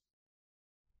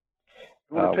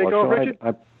 You want to take over,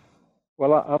 Richard?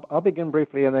 Well, I'll begin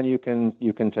briefly, and then you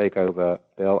can take over,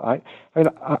 Bill. I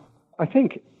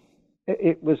think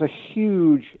it was a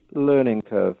huge learning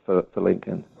curve for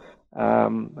Lincoln.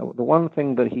 The one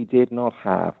thing that he did not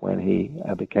have when he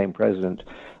became president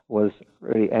was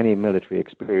really any military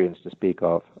experience to speak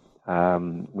of.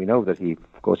 We know that he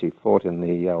fought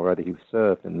in or rather he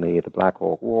served in the Black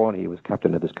Hawk War, and he was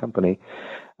captain of his company.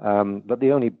 But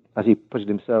the only, as he put it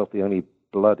himself, the only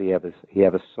blood he ever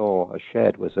saw or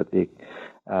shed was his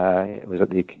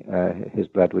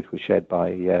blood, which was shed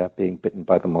by being bitten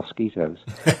by the mosquitoes.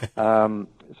 So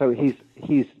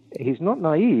he's not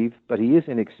naive, but he is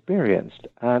inexperienced,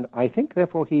 and I think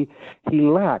therefore he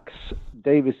lacks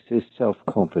Davis's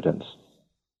self-confidence.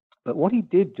 But what he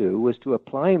did do was to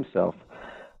apply himself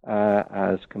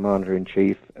as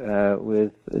commander-in-chief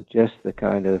with just the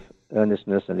kind of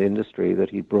earnestness and industry that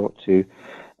he brought to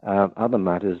other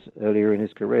matters earlier in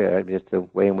his career. I mean, it's the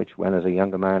way in which, when as a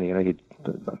younger man, he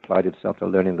applied himself to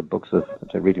reading the books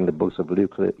of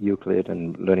Euclid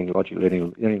and learning logic,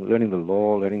 learning the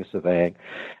law, learning surveying,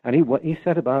 and he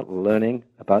set about learning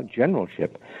about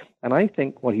generalship. And I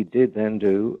think what he did then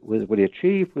what he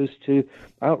achieved was to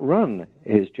outrun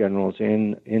his generals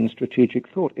in strategic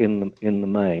thought in the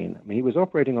main. I mean, he was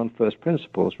operating on first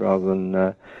principles rather than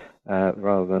the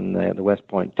West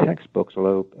Point textbooks.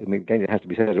 Although, again, it has to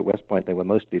be said, at West Point they were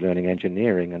mostly learning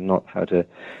engineering and not how to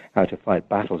fight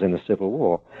battles in the Civil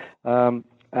War. And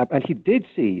he did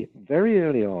see very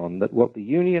early on that what the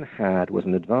Union had was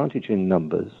an advantage in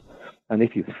numbers. And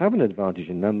if you have an advantage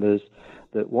in numbers,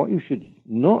 that what you should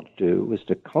not do was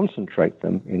to concentrate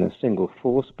them in a single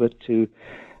force, but to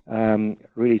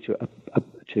really to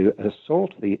to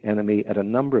assault the enemy at a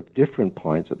number of different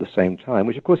points at the same time,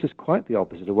 which of course is quite the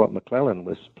opposite of what McClellan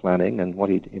was planning and what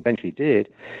he eventually did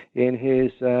in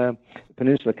his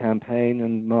Peninsula Campaign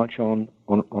and march on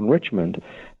Richmond.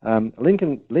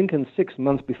 Lincoln 6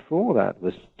 months before that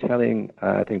was telling,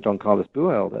 I think, Don Carlos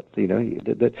Buell that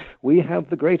that we have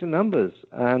the greater numbers,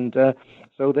 and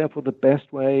so therefore the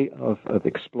best way of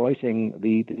exploiting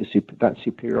that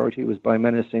superiority was by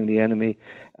menacing the enemy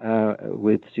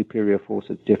with superior force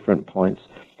at different points.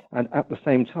 And at the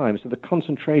same time, so the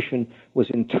concentration was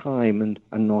in time and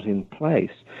not in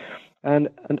place. And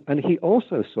he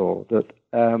also saw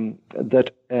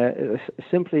that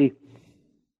simply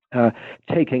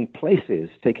taking places,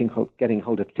 getting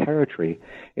hold of territory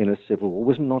in a civil war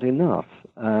was not enough.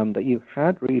 That you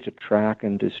had really to track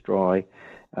and destroy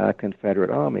Confederate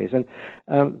armies, and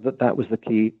that was the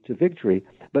key to victory.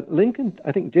 But Lincoln,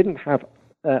 I think, didn't have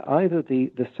either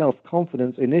the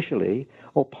self-confidence initially,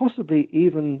 or possibly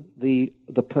even the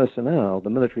personnel,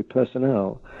 the military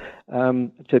personnel,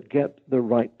 to get the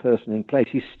right person in place.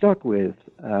 He stuck with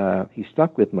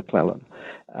McClellan,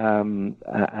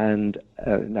 and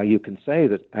now you can say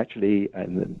that actually,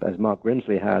 as Mark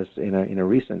Grimsley has in a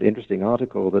recent interesting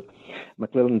article, that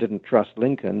McClellan didn't trust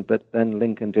Lincoln, but then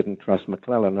Lincoln didn't trust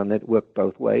McClellan, and it worked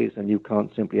both ways, and you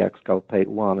can't simply exculpate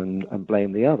one and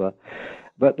blame the other.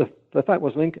 But the fact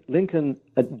was, Lincoln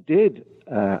did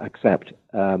accept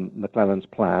McClellan's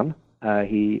plan.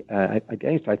 He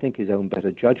against, I think, his own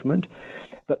better judgment,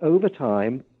 but over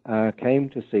time came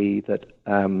to see that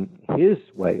his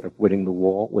way of winning the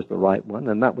war was the right one,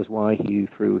 and that was why he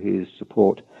threw his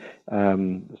support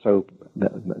so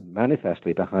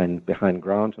manifestly behind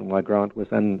Grant, and why Grant was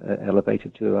then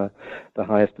elevated to the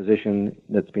highest position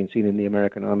that's been seen in the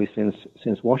American army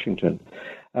since Washington.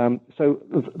 So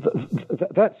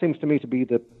that seems to me to be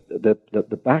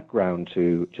the background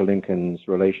to Lincoln's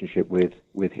relationship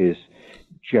with his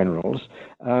generals.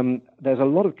 There's a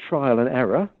lot of trial and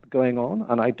error going on,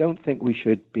 and I don't think we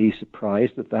should be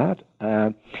surprised at that,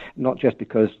 not just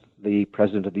because the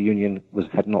President of the Union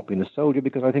had not been a soldier,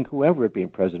 because I think whoever had been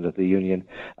President of the Union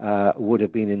would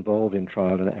have been involved in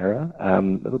trial and error.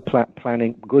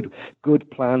 Planning, good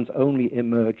plans only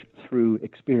emerge through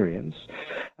experience.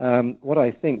 What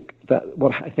I think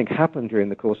happened during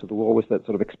the course of the war was that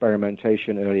sort of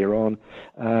experimentation earlier on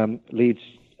leads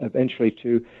eventually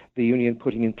to the Union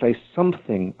putting in place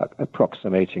something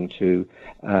approximating to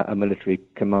a military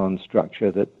command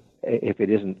structure that, if it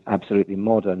isn't absolutely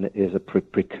modern, is a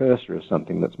precursor of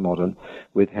something that's modern,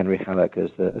 with Henry Halleck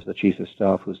as the chief of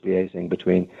staff, who's liaising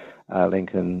between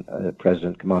Lincoln,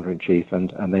 President, Commander-in-Chief,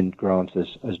 and then Grant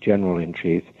as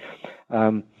General-in-Chief.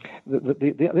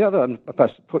 The other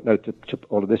footnote to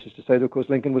all of this is to say that, of course,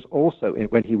 Lincoln was also,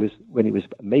 when he was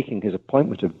making his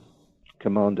appointment of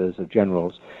commanders, of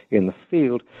generals in the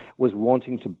field, was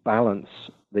wanting to balance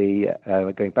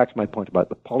going back to my point about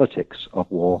the politics of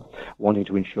war, wanting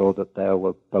to ensure that there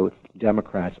were both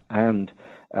Democrats and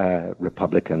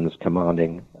Republicans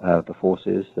commanding the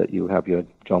forces, that you have your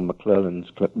John McClernand's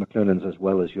as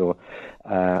well as your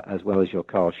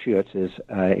Carl Schurz's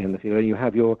in the field, and you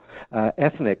have your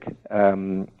ethnic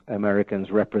Americans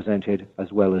represented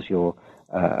as well as your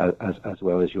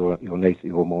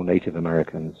your more Native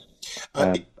Americans.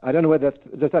 I don't know whether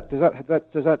does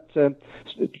that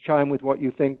chime with what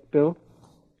you think, Bill?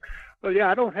 Well, yeah,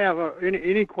 I don't have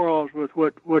any quarrels with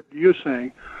what you're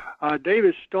saying.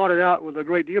 Davis started out with a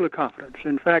great deal of confidence.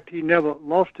 In fact, he never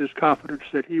lost his confidence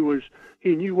that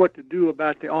he knew what to do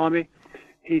about the Army.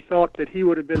 He thought that he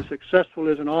would have been successful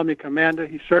as an Army commander.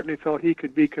 He certainly felt he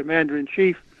could be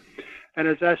Commander-in-Chief. And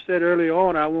as I said early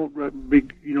on, I won't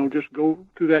just go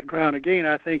to that ground again.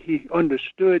 I think he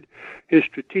understood his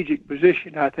strategic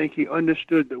position. I think he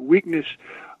understood the weakness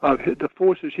of the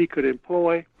forces he could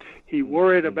employ. He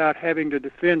worried about having to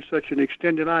defend such an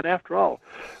extended line. After all,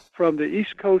 from the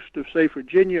east coast of, say,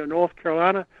 Virginia or North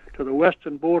Carolina to the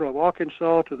western border of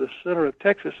Arkansas to the center of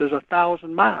Texas is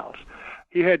 1,000 miles.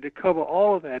 He had to cover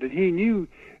all of that, and he knew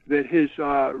that his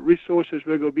resources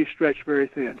were going to be stretched very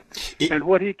thin. And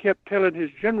what he kept telling his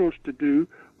generals to do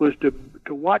was to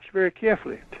watch very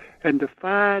carefully and to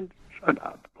find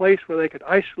a place where they could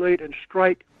isolate and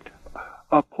strike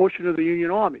a portion of the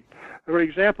Union Army. For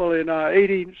example, in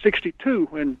 1862,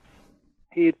 when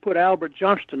he had put Albert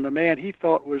Johnston, the man he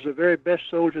thought was the very best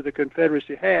soldier the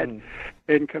Confederacy had,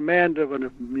 in command of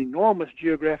an enormous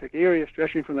geographic area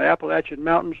stretching from the Appalachian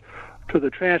Mountains to the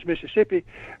Trans-Mississippi.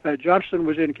 Johnston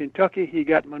was in Kentucky. He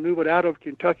got maneuvered out of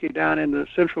Kentucky down into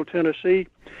central Tennessee.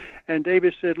 And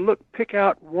Davis said, look, pick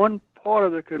out one part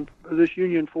of this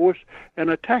Union force and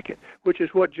attack it, which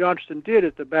is what Johnston did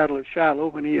at the Battle of Shiloh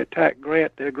when he attacked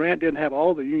Grant there. Grant didn't have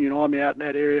all the Union Army out in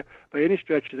that area by any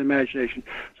stretch of the imagination.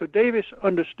 So Davis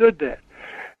understood that.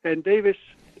 And Davis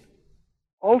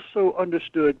also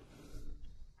understood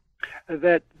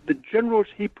that the generals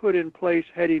he put in place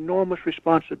had enormous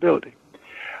responsibility.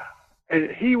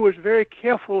 And he was very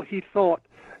careful, he thought,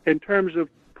 in terms of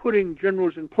putting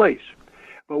generals in place.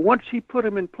 But once he put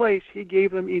them in place, he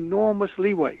gave them enormous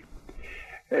leeway.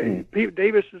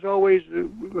 Davis is always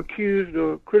accused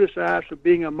or criticized of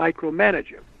being a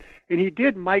micromanager. And he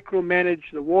did micromanage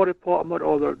the War Department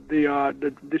or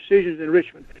the decisions in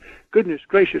Richmond. Goodness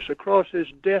gracious, across his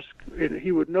desk,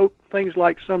 he would note things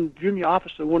like some junior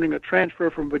officer wanting a transfer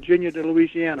from Virginia to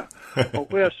Louisiana, or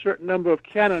where a certain number of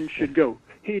cannons should go.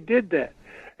 He did that.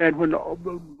 And when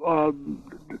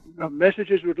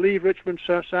messages would leave Richmond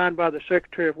signed by the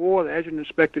Secretary of War, the Adjutant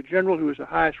Inspector General, who was the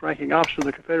highest-ranking officer in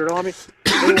the Confederate Army,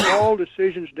 they were all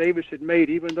decisions Davis had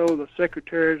made, even though the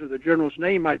Secretary's or the General's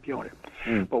name might be on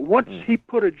it. But once he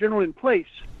put a general in place,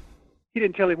 he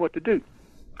didn't tell him what to do.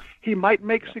 He might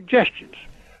make suggestions.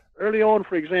 Early on,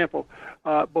 for example,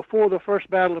 before the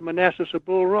first Battle of Manassas or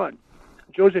Bull Run,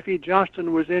 Joseph E.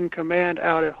 Johnston was in command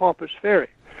out at Harper's Ferry.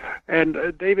 And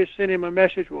Davis sent him a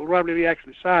message. Well, Robert E. Lee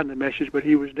actually signed the message, but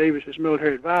he was Davis's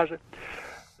military advisor,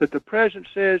 that the president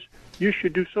says you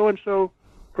should do so-and-so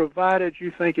provided you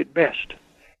think it best.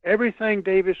 Everything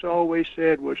Davis always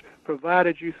said was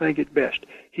provided you think it best.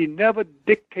 He never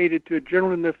dictated to a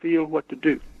general in the field what to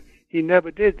do. He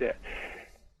never did that.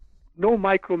 No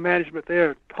micromanagement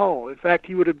there at all. In fact,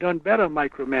 he would have done better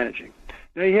micromanaging.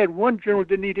 Now, he had one general who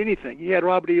didn't need anything. He had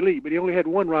Robert E. Lee, but he only had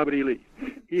one Robert E. Lee.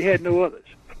 He had no others.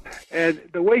 And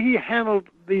the way he handled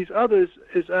these others,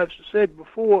 as I've said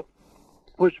before,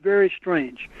 was very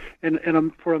strange, and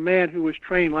for a man who was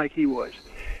trained like he was.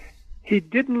 He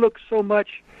didn't look so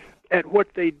much at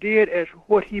what they did as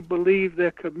what he believed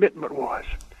their commitment was.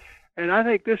 And I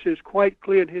think this is quite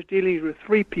clear in his dealings with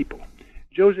three people: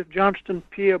 Joseph Johnston,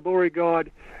 Pierre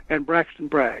Beauregard, and Braxton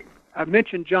Bragg. I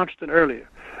mentioned Johnston earlier.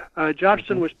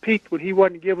 Johnston was piqued when he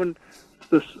wasn't given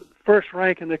the first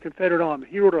rank in the Confederate Army.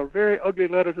 He wrote a very ugly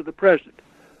letter to the president.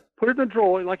 Put it in a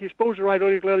drawer, like you're supposed to write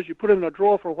ugly letters. You put it in a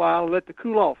drawer for a while and let it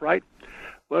cool off, right?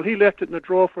 Well, he left it in the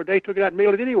drawer for a day, took it out and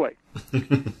mailed it anyway.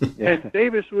 And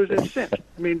Davis was incensed.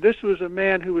 I mean, this was a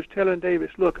man who was telling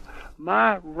Davis, look,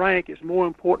 my rank is more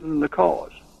important than the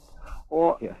cause.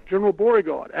 Or General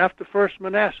Beauregard, after First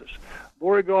Manassas,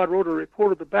 Beauregard wrote a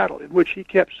report of the battle in which he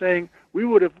kept saying, we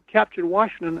would have captured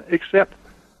Washington except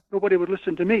nobody would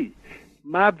listen to me.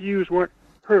 My views weren't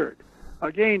heard.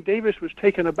 Again, Davis was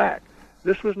taken aback.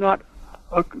 This was not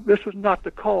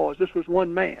the cause. This was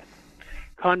one man.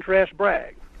 Contrast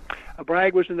Bragg.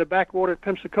 Bragg was in the backwater at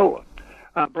Pensacola.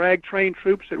 Bragg trained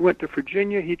troops that went to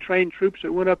Virginia. He trained troops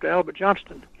that went up to Albert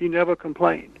Johnston. He never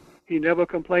complained. He never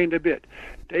complained a bit.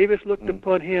 Davis looked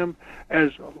upon him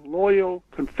as a loyal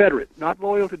Confederate, not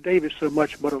loyal to Davis so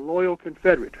much, but a loyal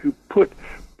Confederate who put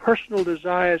personal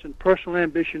desires and personal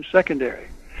ambition secondary.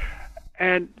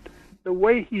 And the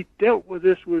way he dealt with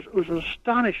this was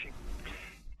astonishing.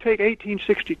 Take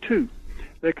 1862.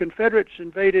 The Confederates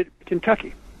invaded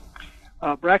Kentucky.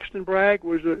 Braxton Bragg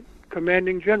was a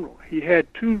commanding general. He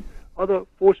had two other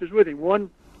forces with him. One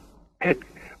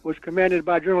was commanded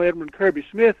by General Edmund Kirby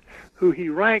Smith, who he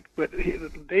ranked, but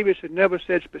Davis had never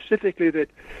said specifically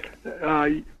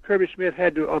that Kirby Smith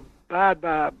had to abide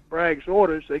by Bragg's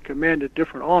orders. They commanded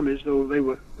different armies, though they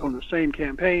were on the same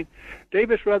campaign.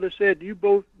 Davis rather said, "You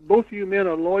both of you men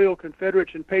are loyal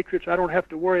Confederates and patriots. I don't have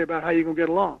to worry about how you're going to get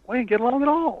along." We ain't get along at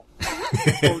all.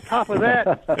 On top of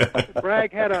that,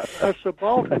 Bragg had a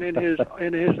subaltern in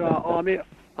his army,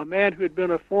 a man who had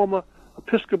been a former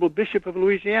Episcopal Bishop of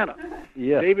Louisiana.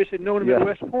 Yeah. Davis had known him at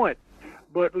West Point,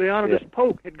 but Leonidas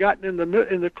Polk had gotten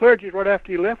in the clergy right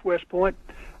after he left West Point.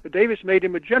 But Davis made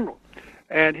him a general,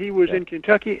 and he was in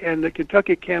Kentucky, and the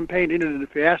Kentucky campaign ended in a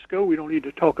fiasco. We don't need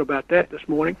to talk about that this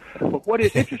morning. But what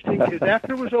is interesting is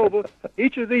after it was over,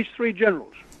 each of these three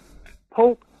generals,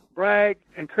 Polk, Bragg,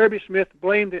 and Kirby Smith,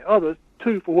 blamed the other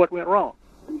two for what went wrong.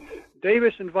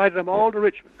 Davis invited them all to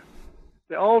Richmond.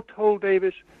 They all told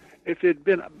Davis, if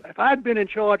I'd been in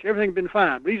charge, everything had been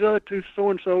fine. These other two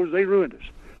so-and-sos, they ruined us.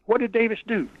 What did Davis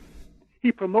do?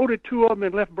 He promoted two of them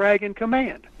and left Bragg in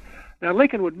command. Now,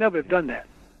 Lincoln would never have done that.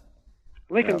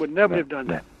 Lincoln would never have done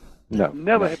that.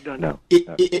 Never have done that.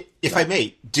 If I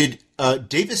may, did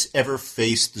Davis ever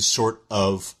faced the sort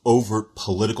of overt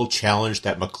political challenge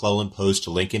that McClellan posed to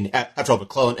Lincoln? After all,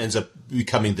 McClellan ends up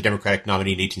becoming the Democratic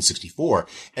nominee in 1864.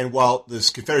 And while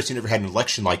the Confederacy never had an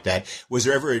election like that, was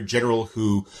there ever a general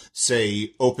who,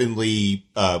 say, openly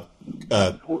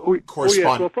corresponded?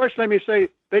 Yes. Well, first let me say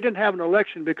they didn't have an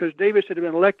election because Davis had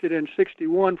been elected in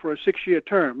 61 for a 6-year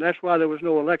term. That's why there was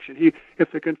no election.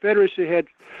 If the Confederacy had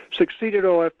succeeded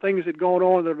or if things had gone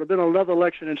on, there would have been another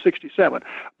election in 67.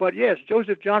 But yes,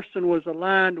 Joseph Johnston was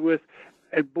aligned with,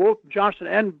 both Johnston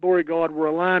and Beauregard were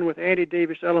aligned with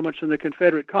anti-Davis elements in the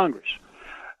Confederate Congress.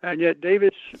 And yet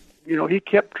Davis, he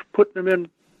kept putting them in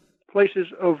places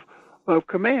of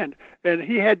command. And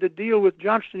he had to deal with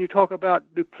Johnston. You talk about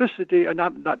duplicity,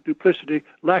 not duplicity,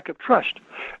 lack of trust.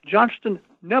 Johnston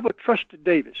never trusted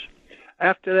Davis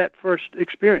after that first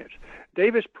experience.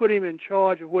 Davis put him in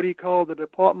charge of what he called the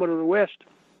Department of the West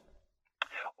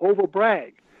over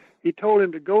Bragg. He told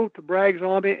him to go to Bragg's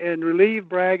army and relieve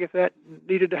Bragg if that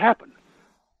needed to happen.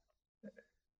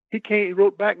 He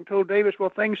wrote back and told Davis,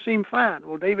 well, things seem fine.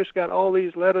 Well, Davis got all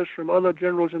these letters from other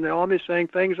generals in the army saying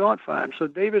things aren't fine. So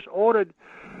Davis ordered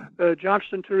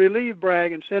Johnston to relieve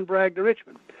Bragg and send Bragg to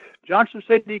Richmond. Johnston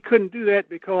said he couldn't do that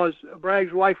because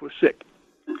Bragg's wife was sick.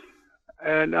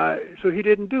 And so he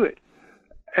didn't do it.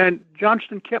 And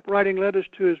Johnston kept writing letters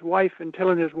to his wife and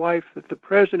telling his wife that the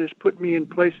president has put me in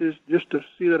places just to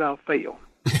see that I'll fail.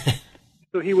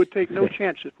 So he would take no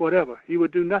chances, whatever. He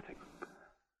would do nothing.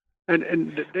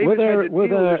 And Davis had to deal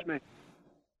with this man.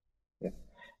 Yeah.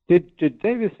 Did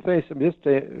Davis face, just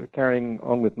carrying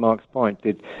on with Mark's point,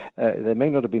 there may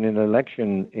not have been an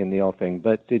election in the offing,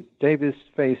 but did Davis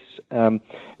face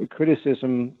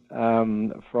criticism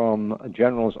from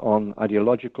generals on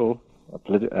ideological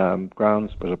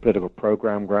grounds, political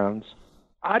program grounds?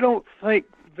 I don't think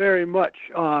very much,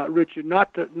 Richard.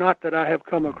 Not that I have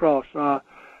come across. The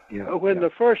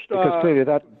first because clearly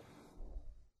that.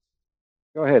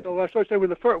 Go ahead. So I started saying when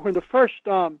the first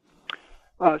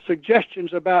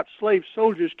suggestions about slave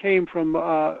soldiers came from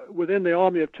within the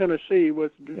Army of Tennessee,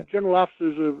 with general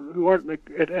officers who weren't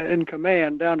in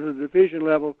command down to the division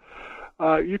level,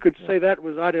 you could say that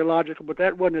was ideological, but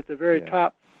that wasn't at the very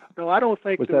top. No, I don't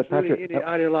think there was really any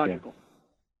ideological.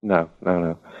 No.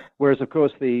 Whereas, of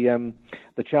course, the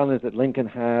challenge that Lincoln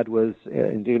had was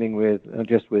in dealing with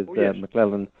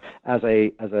McClellan as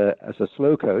a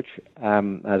slow coach,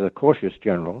 as a cautious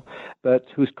general, but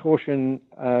whose caution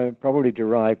probably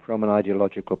derived from an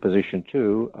ideological position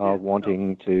too, of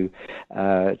wanting to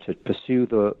pursue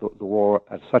the war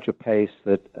at such a pace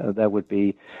that there would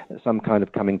be some kind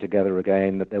of coming together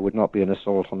again, that there would not be an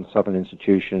assault on Southern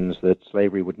institutions, that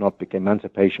slavery would not become,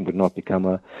 emancipation would not become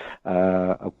a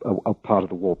part of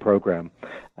the war program,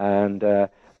 and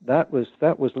that was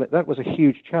a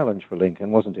huge challenge for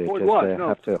Lincoln, wasn't it? Well, it was.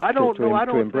 I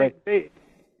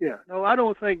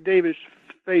don't think Davis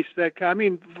faced that kind. I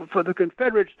mean, for the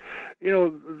Confederates,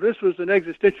 this was an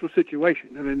existential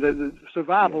situation. I mean, the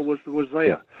survival was there.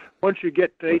 Yeah. Once you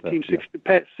get to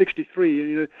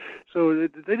 1863, so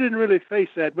they didn't really face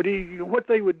that. But what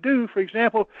they would do, for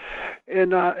example,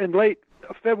 in late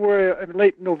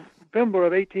November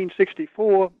of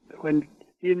 1864, when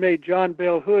he had made John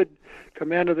Bell Hood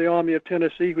commander of the Army of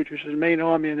Tennessee, which was his main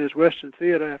army in his Western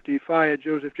Theater after he fired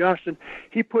Joseph Johnston,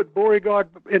 he put Beauregard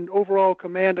in overall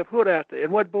command of Hood out there.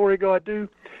 And what Beauregard do?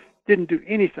 Didn't do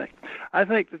anything. I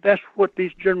think that's what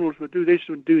these generals would do. They just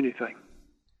wouldn't do anything.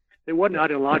 They wasn't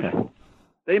ideological.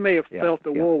 They may have felt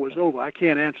the war was over. I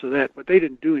can't answer that, but they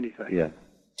didn't do anything. Yeah.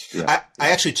 I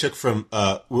actually took from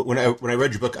when I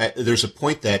read your book. There's a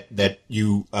point that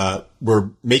you were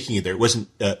making there. It wasn't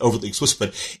overly explicit,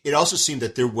 but it also seemed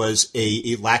that there was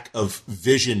a lack of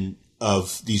vision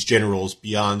of these generals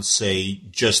beyond, say,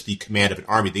 just the command of an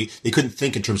army. They couldn't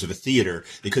think in terms of a theater.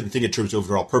 They couldn't think in terms of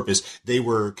overall purpose. They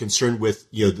were concerned with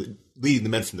leading the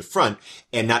men from the front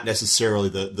and not necessarily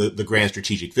the grand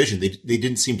strategic vision. They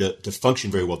didn't seem to function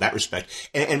very well in that respect.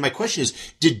 And my question is,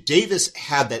 did Davis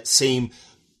have that same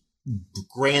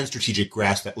grand strategic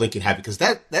grasp that Lincoln had? Because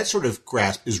that sort of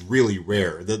grasp is really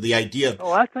rare. The idea of...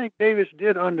 I think Davis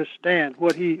did understand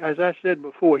what as I said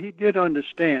before, he did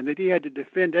understand that he had to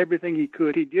defend everything he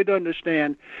could. He did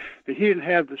understand that he didn't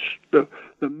have the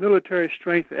military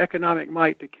strength, the economic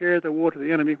might to carry the war to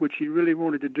the enemy, which he really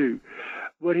wanted to do.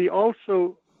 But he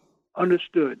also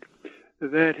understood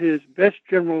that his best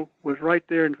general was right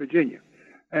there in Virginia,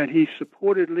 and he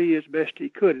supported Lee as best he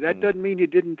could. That doesn't mean he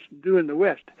didn't do in the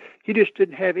West. He just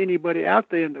didn't have anybody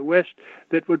out there in the West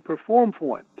that would perform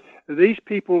for him. These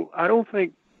people, I don't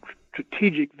think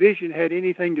strategic vision had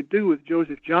anything to do with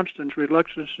Joseph Johnston's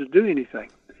reluctance to do anything.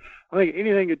 I think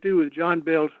anything to do with John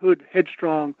Bell Hood,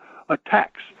 headstrong,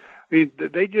 attacks. I mean,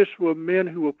 they just were men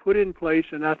who were put in place,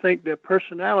 and I think their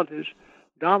personalities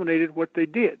dominated what they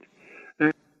did.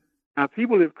 Now,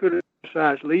 people have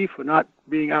criticized Lee for not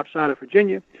being outside of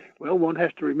Virginia. Well, one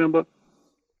has to remember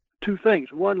two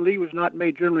things. One, Lee was not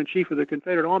made General-in-Chief of the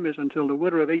Confederate armies until the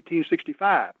winter of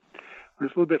 1865. It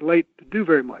was a little bit late to do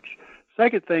very much.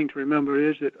 Second thing to remember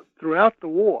is that throughout the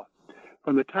war,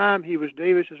 from the time he was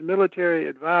Davis's military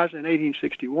advisor in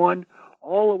 1861,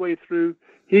 all the way through,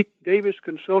 Davis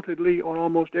consulted Lee on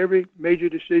almost every major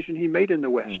decision he made in the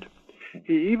West.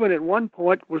 He even at one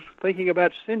point was thinking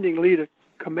about sending Lee to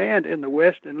command in the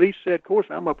West, and Lee said, of course,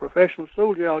 I'm a professional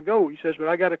soldier, I'll go. He says, but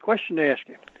I got a question to ask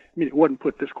you. I mean, it wasn't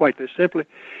put quite this simply.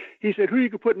 He said, who you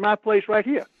could put in my place right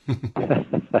here?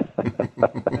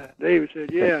 Davis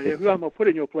said, yeah, who I'm going to put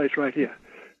in your place right here?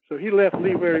 So he left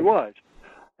Lee where he was.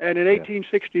 And in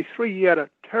 1863, he had a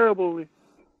terribly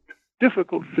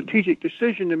difficult strategic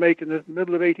decision to make in the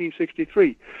middle of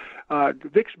 1863.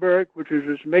 Vicksburg, which was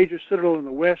his major citadel in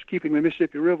the west, keeping the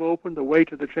Mississippi River open, the way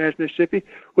to the Trans-Mississippi,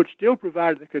 which still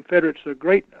provided the Confederates a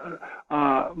great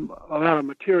amount of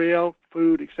material,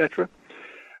 food, etc.,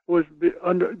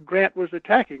 Grant was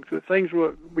attacking, so things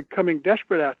were becoming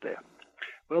desperate out there.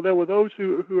 Well, there were those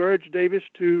who urged Davis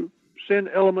to send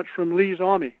elements from Lee's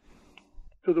army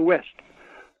to the west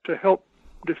to help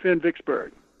defend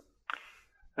Vicksburg.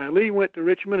 Lee went to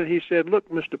Richmond and he said, look,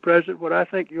 Mr. President, what I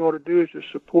think you ought to do is to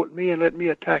support me and let me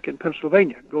attack in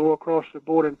Pennsylvania, go across the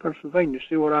border in Pennsylvania,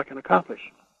 see what I can accomplish.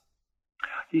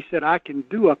 He said, I can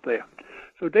do up there.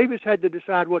 So Davis had to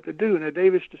decide what to do, and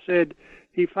Davis said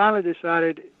he finally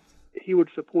decided he would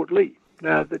support Lee.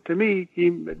 Now, to me,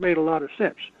 it made a lot of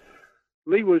sense.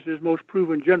 Lee was his most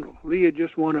proven general. Lee had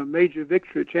just won a major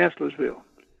victory at Chancellorsville.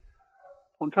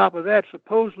 On top of that,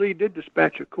 suppose Lee did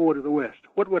dispatch a corps to the west.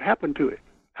 What would happen to it?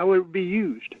 How would it be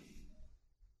used?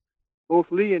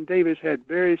 Both Lee and Davis had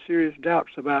very serious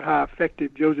doubts about how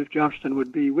effective Joseph Johnston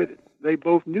would be with it. They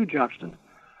both knew Johnston.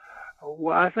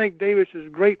 Well, I think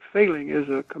Davis's great failing as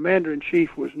a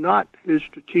commander-in-chief was not his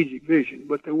strategic vision,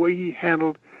 but the way he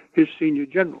handled his senior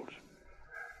generals.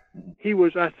 He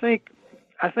was, I think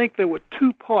there were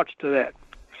two parts to that.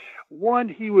 One,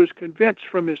 he was convinced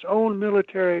from his own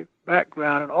military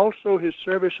background and also his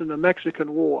service in the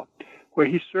Mexican War, where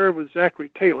he served with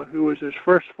Zachary Taylor, who was his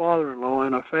first father-in-law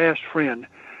and a fast friend.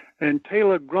 And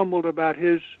Taylor grumbled about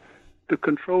the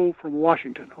control from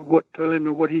Washington, telling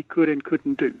him what he could and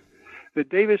couldn't do. That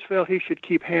Davis felt he should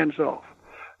keep hands off.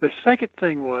 The second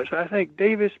thing was, I think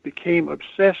Davis became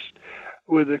obsessed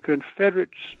with the Confederate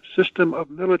system of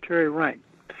military rank.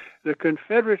 The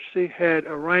Confederacy had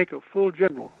a rank of full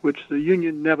general, which the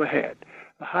Union never had.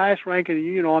 The highest rank in the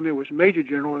Union Army was Major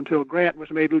General until Grant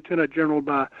was made Lieutenant General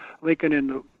by Lincoln in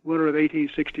the winter of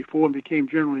 1864 and became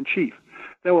General-in-Chief.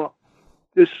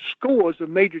 There's scores of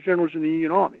Major Generals in the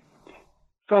Union Army.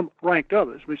 Some ranked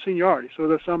others with seniority, so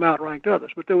there's some outranked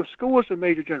others. But there were scores of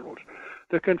Major Generals.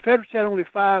 The Confederates had only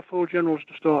 5 full generals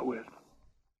to start with.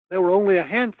 There were only a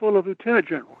handful of Lieutenant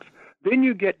Generals. Then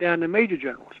you get down to Major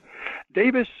Generals.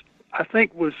 Davis, I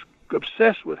think, was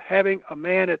obsessed with having a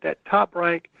man at that top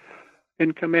rank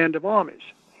in command of armies,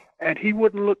 and he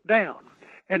wouldn't look down.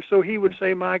 And so he would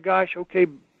say, my gosh, okay,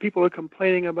 people are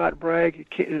complaining about Bragg.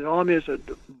 His army is a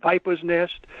viper's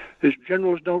nest. His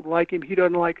generals don't like him. He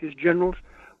doesn't like his generals.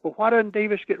 Well, why doesn't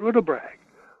Davis get rid of Bragg?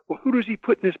 Well, who does he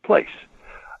put in his place?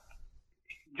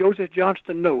 Joseph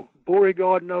Johnston, no.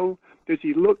 Beauregard, no. Does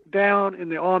he look down in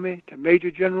the army to major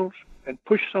generals and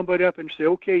push somebody up and say,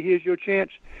 okay, here's your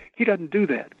chance? He doesn't do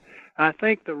that. I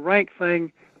think the rank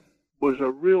thing was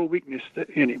a real weakness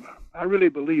in him. I really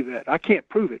believe that. I can't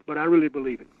prove it, but I really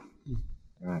believe it.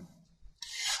 Right.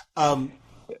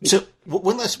 So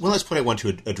one last point I want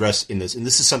to address in this, and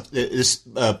this is something this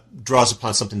draws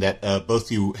upon something that both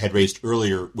of you had raised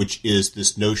earlier, which is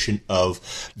this notion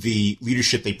of the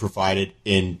leadership they provided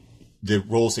in the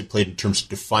roles they played in terms of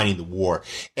defining the war.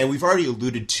 And we've already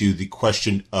alluded to the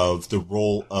question of the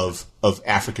role of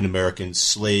African American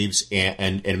slaves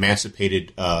and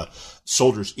emancipated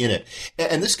soldiers in it.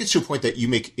 And this gets to a point that you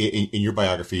make in your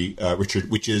biography, Richard,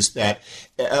 which is that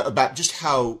about just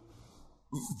how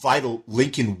vital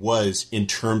Lincoln was in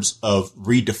terms of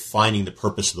redefining the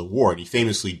purpose of the war. And he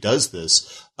famously does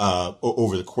this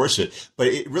over the course of it. But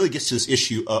it really gets to this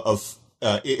issue of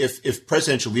if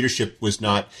presidential leadership was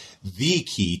not the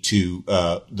key to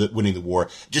winning the war,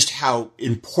 just how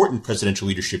important presidential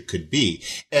leadership could be,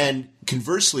 and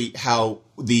conversely, how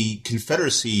the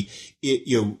Confederacy,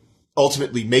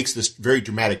 ultimately makes this very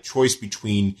dramatic choice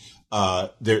between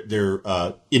their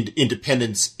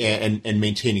independence and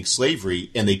maintaining slavery,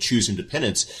 and they choose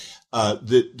independence.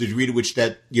 The degree to which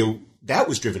that that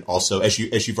was driven also, as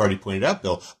you've already pointed out,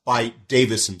 Bill, by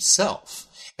Davis himself.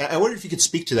 And I wonder if you could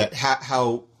speak to that,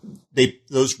 how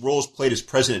those roles played as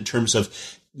president in terms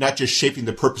of not just shaping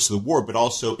the purpose of the war, but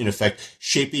also, in effect,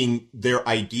 shaping their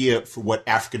idea for what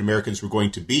African Americans were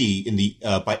going to be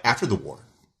after the war.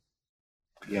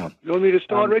 Yeah. You want me to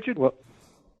start, Richard? Well,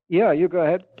 yeah, you go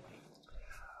ahead.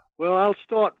 Well, I'll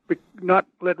start, not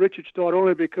let Richard start,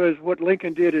 only because what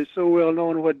Lincoln did is so well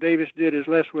known and what Davis did is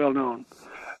less well known.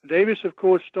 Davis, of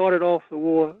course, started off the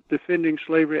war defending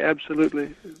slavery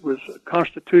absolutely. It was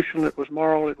constitutional, it was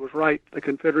moral, it was right. The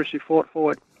Confederacy fought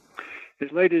for it.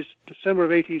 As late as December of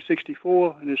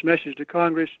 1864, in his message to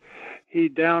Congress, he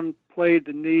downplayed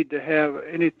the need to have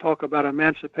any talk about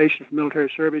emancipation from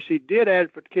military service. He did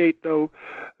advocate, though,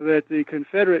 that the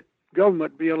Confederate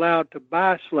government be allowed to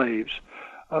buy slaves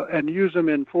and use them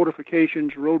in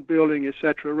fortifications, road building,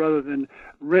 etc., rather than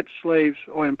rent slaves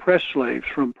or impress slaves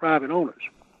from private owners.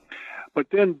 But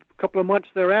then a couple of months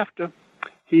thereafter,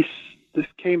 he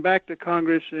came back to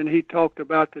Congress and he talked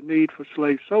about the need for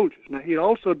slave soldiers. Now, he'd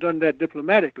also done that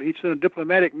diplomatically. He'd sent a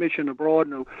diplomatic mission abroad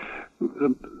in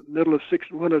the middle of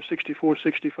 64,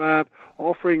 65,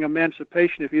 offering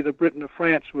emancipation if either Britain or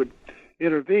France would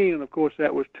intervene, and of course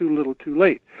that was too little too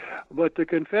late. But the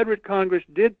Confederate Congress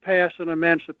did pass an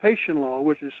emancipation law,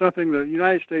 which is something the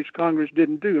United States Congress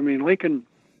didn't do. I mean, Lincoln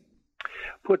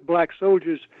put black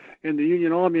soldiers in the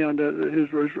Union Army under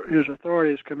his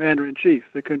authority as commander-in-chief.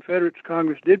 The Confederate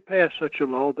Congress did pass such a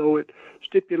law, though it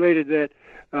stipulated that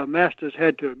masters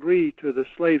had to agree to the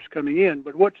slaves coming in.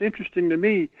 But what's interesting to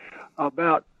me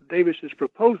about Davis's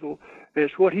proposal is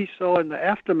what he saw in the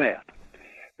aftermath.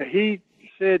 He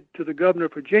said to the governor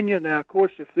of Virginia, now, of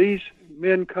course, if these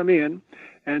men come in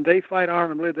and they fight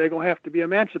armed, they're going to have to be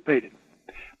emancipated.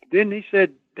 Then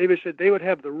Davis said they would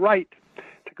have the right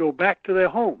to go back to their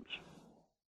homes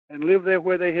and live there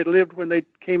where they had lived when they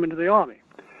came into the Army.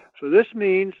 So this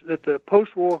means that the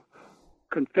post-war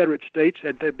Confederate States,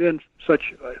 had there been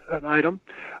such an item,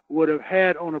 would have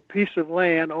had on a piece of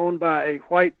land owned by a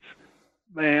white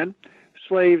man,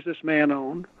 slaves this man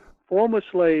owned, former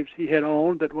slaves he had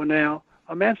owned that were now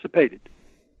emancipated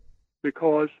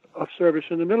because of service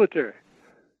in the military.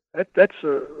 That's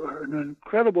an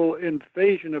incredible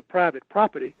invasion of private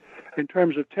property in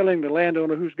terms of telling the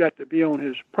landowner who's got to be on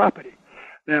his property.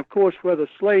 Now, of course, whether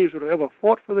slaves would have ever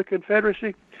fought for the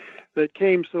Confederacy, that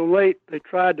came so late, they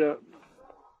tried to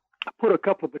put a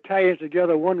couple of battalions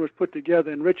together. One was put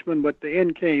together in Richmond, but the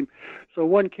end came. So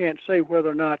one can't say whether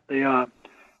or not that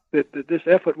this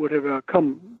effort would have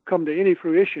come to any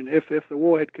fruition if the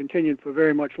war had continued for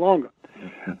very much longer.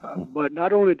 But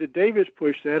not only did Davis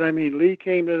push that, I mean, Lee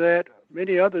came to that,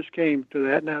 many others came to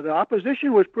that. Now, the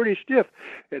opposition was pretty stiff.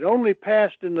 It only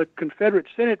passed in the Confederate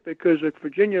Senate because the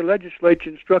Virginia legislature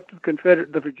instructed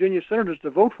the Virginia senators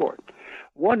to vote for it.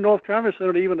 One North Carolina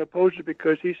senator even opposed it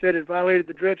because he said it violated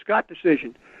the Dred Scott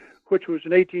decision, which was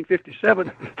in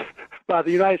 1857 by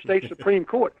the United States Supreme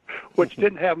Court, which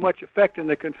didn't have much effect in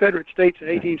the Confederate States in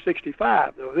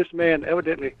 1865, though this man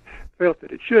evidently felt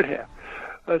that it should have.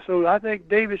 So I think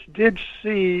Davis did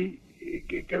see,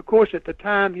 of course, at the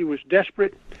time he was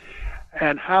desperate,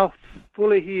 and how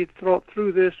fully he thought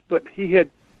through this, but he had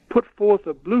put forth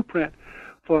a blueprint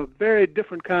for a very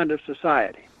different kind of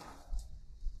society.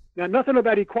 Now, nothing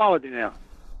about equality now.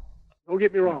 Don't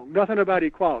get me wrong, nothing about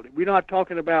equality. We're not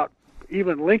talking about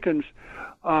even Lincoln's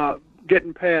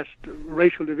getting past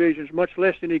racial divisions, much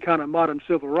less any kind of modern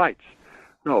civil rights.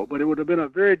 No, but it would have been a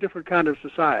very different kind of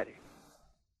society.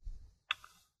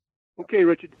 Okay,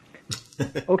 Richard.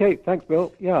 Okay, thanks,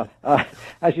 Bill. Yeah,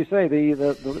 as you say,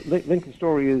 the Lincoln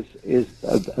story is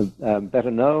better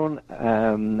known,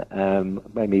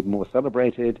 maybe more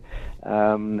celebrated.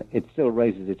 It still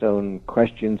raises its own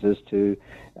questions as to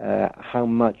how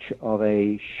much of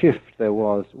a shift there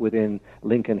was within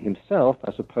Lincoln himself,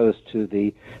 as opposed to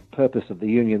the purpose of the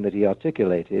Union that he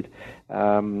articulated.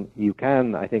 You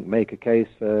can, I think, make a case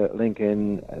for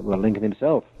Lincoln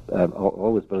himself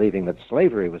always believing that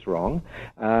slavery was wrong,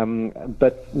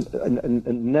 but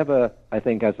never, I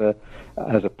think, as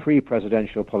a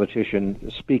pre-presidential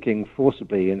politician speaking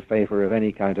forcibly in favor of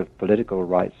any kind of political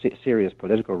rights, serious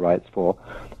political rights for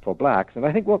blacks. And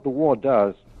I think what the war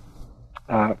does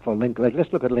for Lincoln,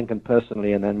 let's look at Lincoln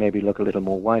personally and then maybe look a little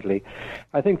more widely.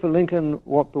 I think for Lincoln,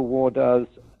 what the war does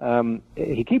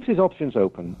he keeps his options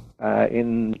open.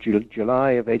 In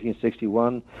July of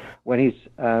 1861, when he's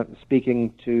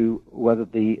speaking to whether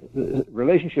the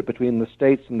relationship between the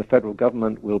states and the federal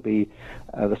government will be,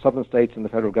 the southern states and the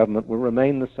federal government will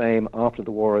remain the same after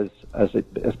the war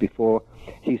as before,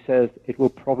 he says it will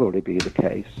probably be the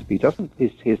case. He doesn't.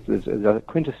 There's a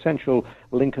quintessential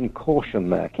Lincoln caution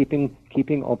there,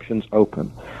 keeping options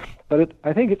open. But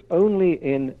I think it's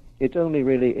only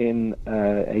really in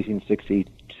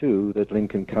 1862 that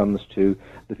Lincoln comes to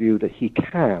the view that he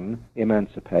can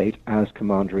emancipate as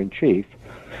commander-in-chief.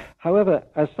 However,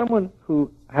 as someone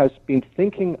who has been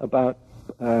thinking about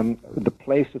the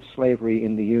place of slavery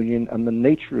in the Union and the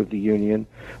nature of the Union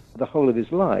the whole of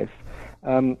his life,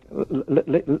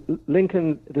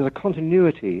 Lincoln, there's a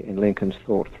continuity in Lincoln's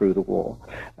thought through the war.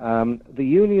 The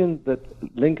Union that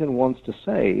Lincoln wants to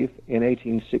save in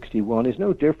 1861 is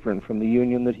no different from the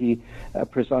Union that he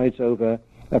presides over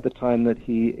at the time that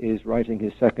he is writing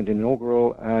his second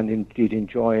inaugural and indeed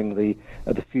enjoying the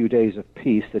few days of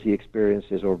peace that he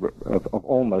experiences, or of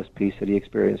almost peace that he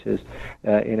experiences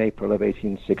in April of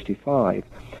 1865.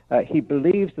 He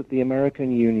believes that the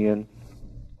American Union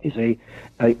is a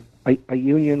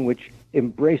union which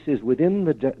embraces within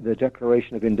the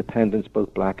Declaration of Independence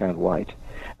both black and white,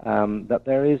 that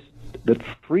there is the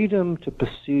freedom to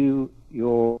pursue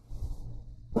your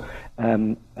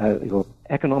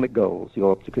economic goals,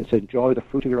 to enjoy the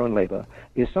fruit of your own labor,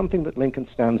 is something that Lincoln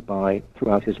stands by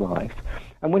throughout his life.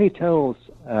 And when he tells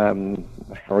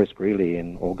Horace Greeley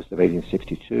in August of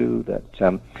 1862 that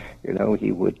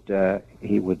he would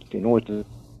in order to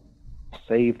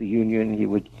save the Union, he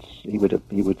would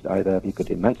either he could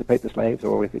emancipate the slaves,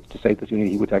 or if it's to save the Union,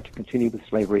 he would actually continue with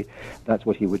slavery. That's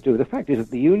what he would do. The fact is that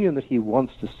the Union that he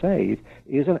wants to save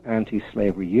is an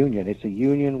anti-slavery Union. It's a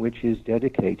Union which is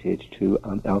dedicated to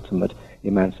ultimate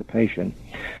emancipation.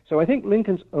 So I think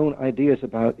Lincoln's own ideas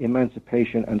about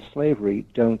emancipation and slavery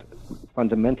don't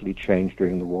fundamentally change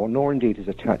during the war, nor indeed his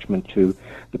attachment to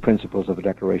the principles of the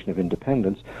Declaration of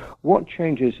Independence. What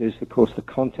changes is, of course, the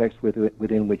context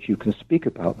within which you can speak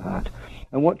about that.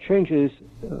 And what changes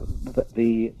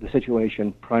the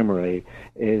situation primarily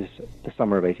is the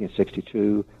summer of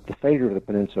 1862, the failure of the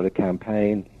Peninsula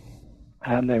Campaign,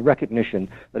 and their recognition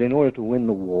that in order to win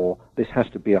the war, this has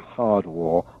to be a hard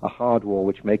war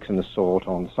which makes an assault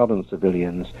on Southern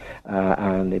civilians,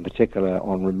 and in particular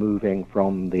on removing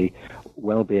from the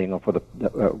well-being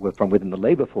from within the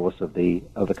labor force of the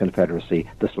Confederacy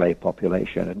the slave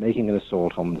population, and making an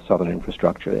assault on the Southern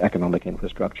infrastructure, the economic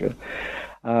infrastructure.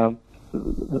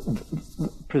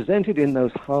 Presented in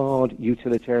those hard,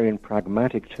 utilitarian,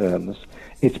 pragmatic terms,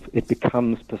 it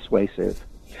becomes persuasive.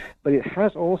 But it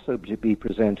has also to be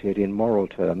presented in moral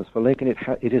terms. For Lincoln,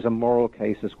 it is a moral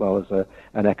case as well as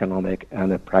an economic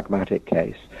and a pragmatic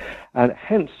case. And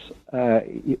hence,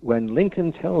 when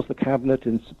Lincoln tells the cabinet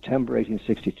in September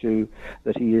 1862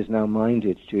 that he is now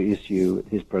minded to issue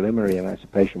his preliminary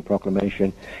Emancipation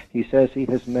Proclamation, he says he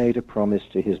has made a promise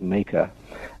to his Maker.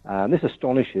 And this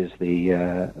astonishes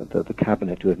the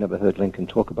cabinet, who have never heard Lincoln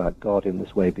talk about God in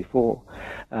this way before.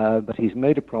 But he's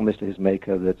made a promise to his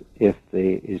Maker that if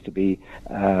there is to be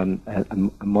an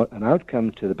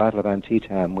outcome to the Battle of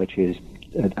Antietam, which is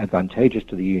advantageous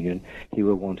to the Union, he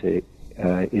will want to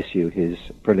issue his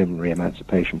preliminary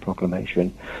Emancipation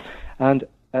Proclamation. And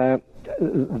that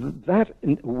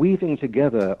weaving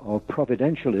together of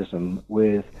providentialism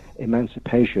with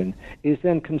emancipation is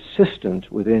then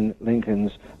consistent within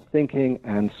Lincoln's thinking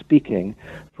and speaking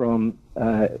from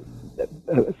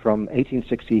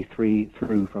 1863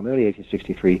 from early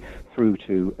 1863 through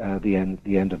to the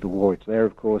end of the war. It's there,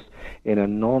 of course, in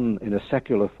a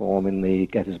secular form in the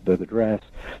Gettysburg Address,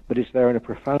 but it's there in a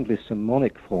profoundly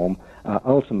sermonic form,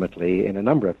 ultimately in a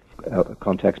number of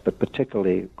contexts, but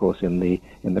particularly, of course, in the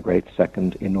great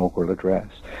second inaugural address.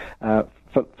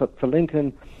 For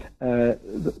Lincoln,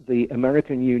 the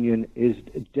American Union is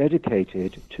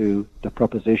dedicated to the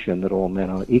proposition that all men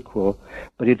are equal,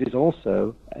 but it is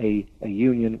also a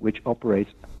union which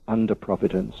operates under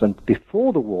providence. And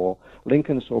before the war,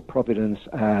 Lincoln saw providence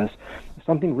as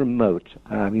something remote.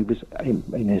 He was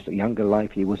in his younger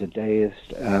life, he was a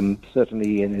deist.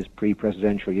 Certainly in his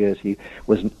pre-presidential years, he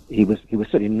was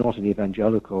certainly not an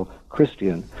evangelical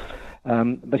Christian.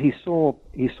 But he saw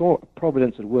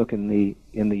providence at work in the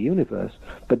universe.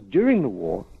 But during the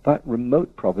war, that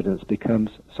remote providence becomes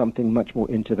something much more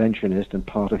interventionist and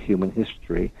part of human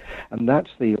history. And that's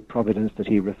the providence that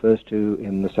he refers to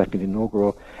in the second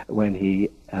inaugural when he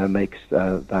makes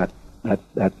that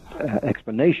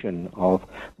explanation of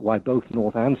why both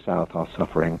North and South are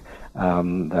suffering,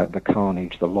 the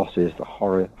carnage, the losses, the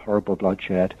horrible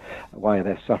bloodshed, why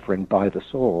they're suffering by the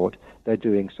sword. They're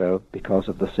doing so because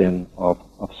of the sin of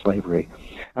slavery.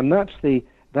 And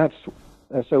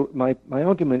so my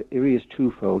argument really is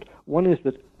twofold. One is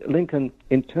that Lincoln,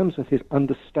 in terms of his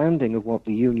understanding of what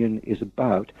the Union is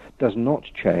about, does not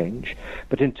change,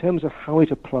 but in terms of how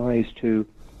it applies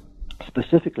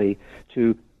specifically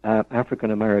to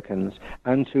African Americans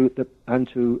and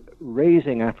to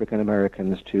raising African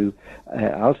Americans to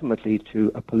ultimately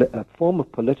to a form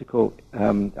of political,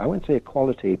 I won't say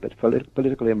equality, but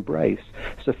political embrace,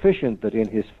 sufficient that in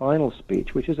his final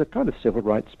speech, which is a kind of civil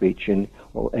rights speech in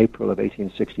April of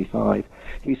 1865,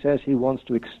 he says he wants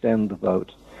to extend the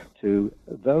vote to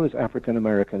those African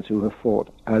Americans who have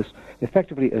fought as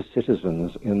effectively as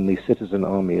citizens in the citizen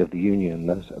army of the Union.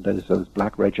 There's those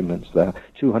black regiments there,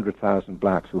 200,000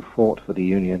 blacks who fought for the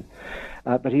Union.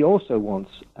 But he also wants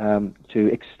to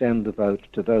extend the vote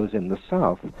to those in the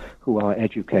South who are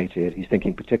educated. He's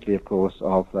thinking particularly, of course,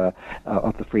 of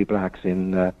the free blacks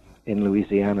in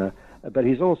Louisiana. But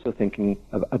he's also thinking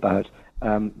about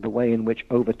the way in which,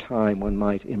 over time, one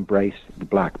might embrace the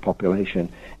black population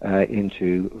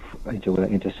into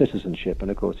citizenship.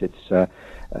 And of course, it's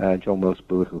John Wilkes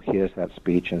Booth who hears that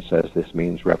speech and says, "This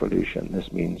means revolution.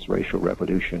 This means racial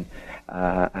revolution,"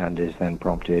 and is then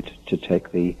prompted to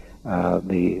take the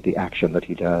action that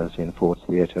he does in Ford's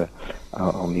Theatre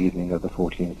on the evening of the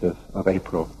 14th of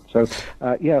April. So,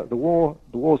 the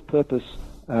war's purpose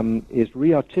is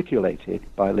re-articulated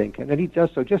by Lincoln, and he does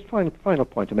so. Just final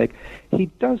point to make: he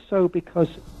does so because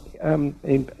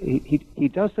he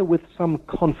does so with some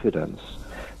confidence,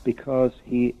 because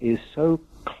he is so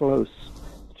close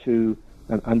to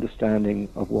an understanding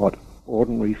of what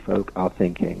ordinary folk are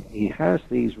thinking. He has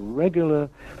these regular,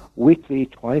 weekly,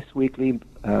 twice weekly,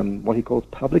 what he calls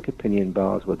public opinion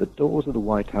bars, where the doors of the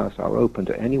White House are open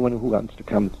to anyone who wants to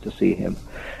come to see him.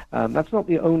 That's not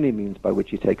the only means by which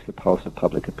he takes the pulse of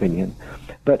public opinion,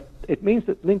 but it means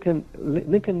that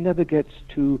Lincoln never gets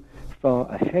too far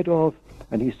ahead of,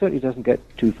 and he certainly doesn't get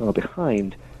too far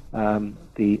behind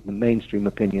the mainstream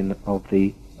opinion of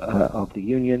the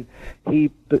Union. He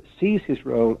sees his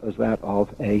role as that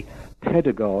of a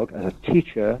pedagogue, as a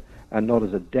teacher, and not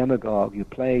as a demagogue. You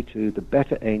play to the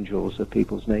better angels of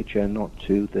people's nature, not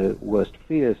to the worst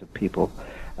fears of people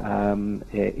in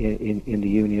the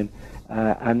Union,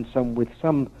 and with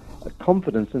some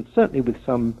confidence, and certainly with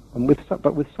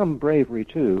some bravery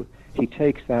too. He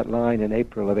takes that line in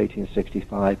April of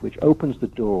 1865, which opens the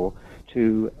door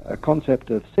to a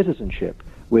concept of citizenship,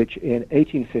 which in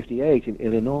 1858 in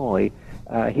Illinois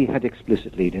he had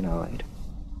explicitly denied.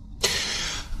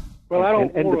 Well, I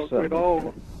don't want to at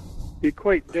all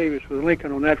equate Davis with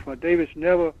Lincoln on that front. Davis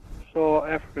never saw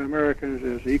African Americans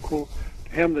as equal.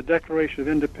 To him, the Declaration of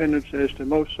Independence, as to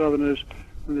most Southerners,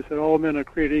 when they said all men are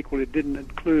created equal, it didn't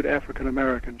include African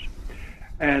Americans.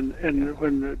 And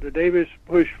when the Davis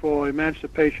pushed for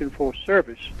emancipation for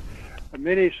service,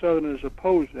 many Southerners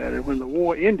opposed that. And when the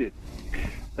war ended,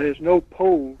 there's no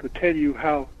poll to tell you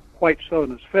how white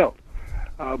Southerners felt.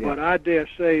 But I dare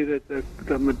say that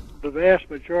the vast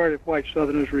majority of white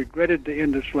Southerners regretted the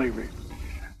end of slavery.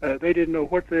 They didn't know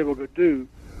what they were going to do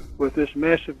with this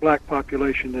massive black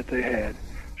population that they had.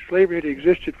 Slavery had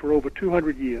existed for over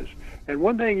 200 years. And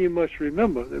one thing you must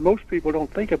remember that most people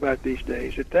don't think about these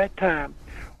days, at that time,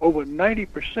 over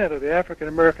 90% of the African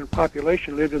American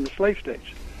population lived in the slave states.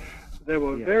 There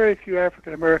were very few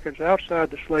African Americans outside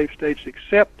the slave states,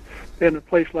 except in a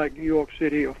place like New York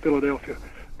City or Philadelphia.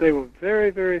 There were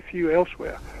very, very few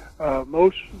elsewhere.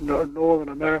 Most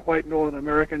white Northern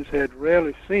Americans had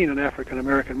rarely seen an African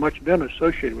American, much been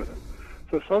associated with them.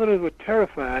 So Southerners were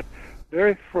terrified,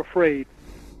 very afraid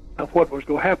of what was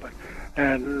going to happen.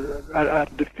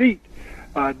 And defeat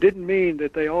didn't mean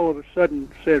that they all of a sudden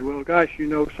said, well, gosh,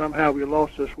 somehow we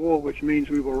lost this war, which means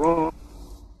we were wrong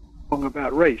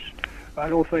about race. I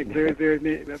don't think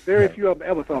very few of them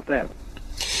ever thought that.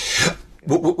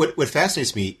 What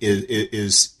fascinates me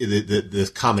is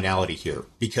the commonality here,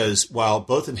 because while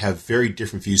both of them have very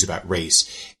different views about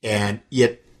race, and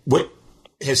yet what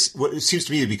seems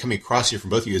to me to be coming across here from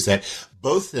both of you is that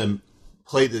both of them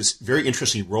play this very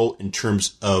interesting role in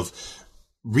terms of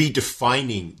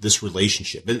redefining this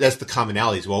relationship. And that's the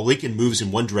commonalities. While Lincoln moves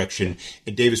in one direction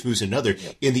and Davis moves in another,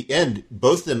 in the end,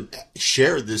 both of them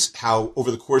share this, how over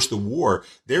the course of the war,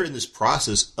 they're in this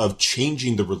process of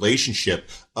changing the relationship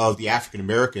of the African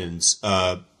Americans,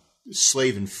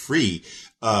 slave and free,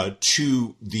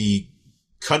 to the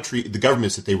the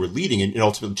governments that they were leading, and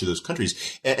ultimately to those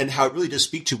countries, and how it really does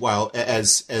speak to, while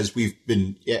as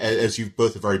you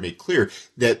both have already made clear,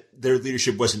 that their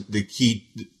leadership wasn't the key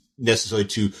necessarily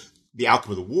to the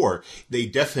outcome of the war, they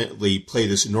definitely play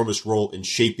this enormous role in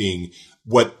shaping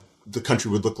what the country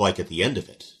would look like at the end of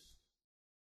it.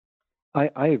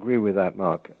 I agree with that,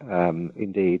 Mark,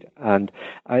 indeed. And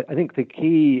I think the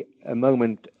key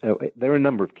moment, there are a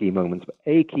number of key moments, but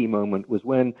a key moment was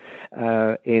when,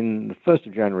 in the 1st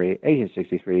of January,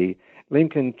 1863,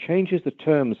 Lincoln changes the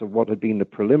terms of what had been the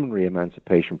preliminary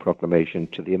Emancipation Proclamation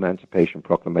to the Emancipation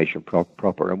Proclamation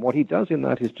proper. And what he does in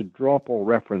that is to drop all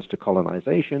reference to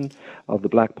colonization of the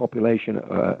black population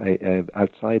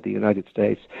outside the United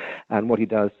States. And what he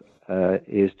does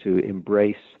is to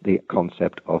embrace the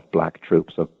concept of black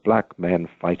troops, of black men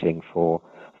fighting for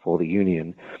the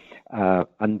Union.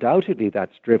 Undoubtedly,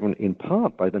 that's driven in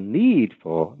part by the need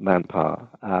for manpower,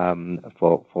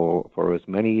 for as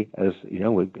many as,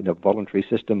 in a voluntary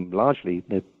system. Largely,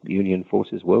 the Union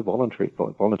forces were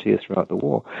volunteers throughout the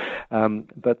war.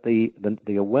 But the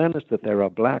awareness that there are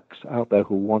blacks out there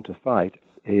who want to fight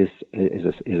is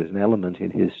an element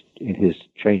in his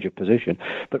change of position.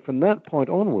 But from that point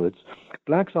onwards,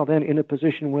 blacks are then in a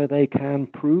position where they can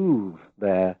prove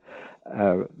their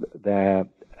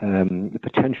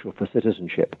potential for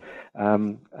citizenship.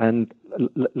 And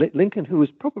Lincoln, who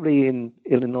was probably in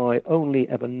Illinois only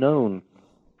ever known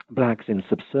blacks in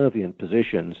subservient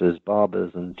positions as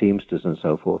barbers and teamsters and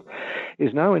so forth,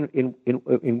 is now in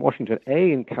Washington,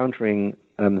 encountering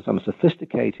some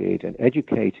sophisticated and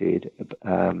educated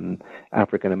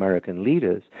African-American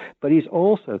leaders, but he's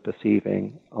also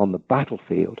perceiving on the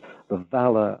battlefield the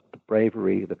valor, the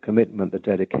bravery, the commitment, the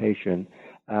dedication,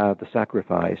 the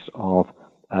sacrifice of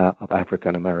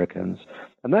African Americans.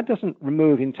 And that doesn't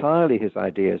remove entirely his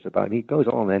ideas about, he goes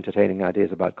on entertaining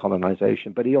ideas about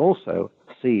colonization, but he also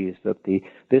sees that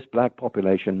this black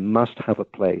population must have a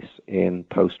place in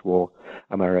post-war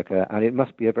America, and it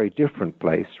must be a very different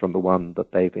place from the one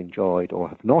that they've enjoyed or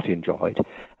have not enjoyed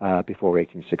before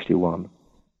 1861.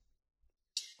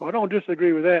 Well, I don't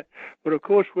disagree with that, but of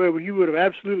course, where you would have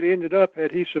absolutely ended up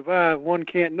had he survived, one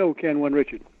can't know, can one,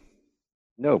 Richard?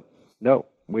 No.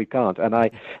 We can't. And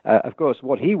of course,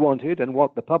 what he wanted and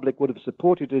what the public would have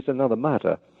supported is another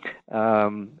matter.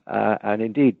 And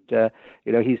indeed,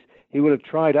 he would have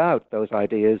tried out those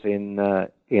ideas in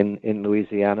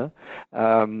Louisiana,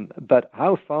 but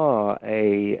how far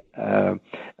an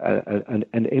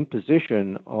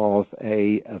imposition of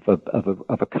a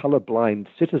colorblind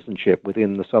citizenship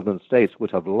within the southern states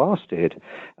would have lasted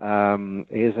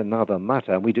is another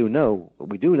matter. We do know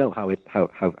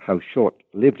how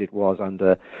short-lived it was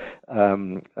under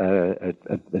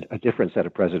a different set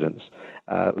of presidents.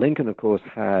 Lincoln, of course,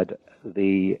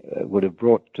 would have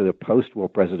brought to the post-war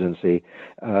presidency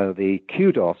the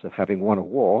kudos of having won a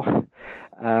war,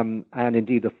 and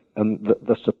indeed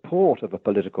the support of a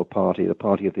political party, the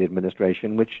party of the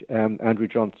administration, which Andrew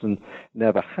Johnson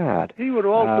never had. He would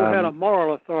have also had a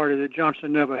moral authority that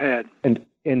Johnson never had. And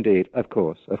indeed, of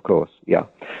course, yeah.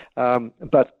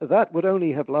 But that would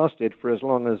only have lasted for as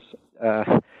long as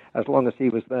he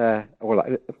was there. Well,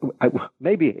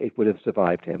 maybe it would have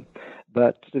survived him,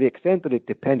 but to the extent that it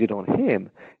depended on him,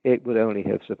 it would only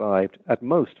have survived at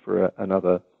most for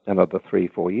another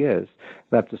 3-4 years.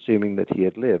 That's assuming that he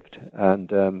had lived.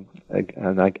 And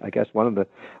I guess one of the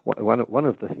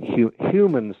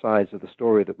human sides of the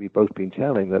story that we've both been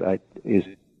telling that is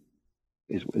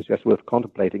just worth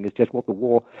contemplating is just what the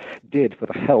war did for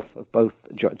the health of both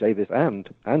Davis and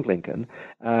Lincoln,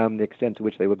 the extent to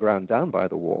which they were ground down by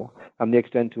the war, and the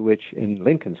extent to which, in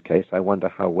Lincoln's case, I wonder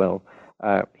how well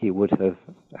he would have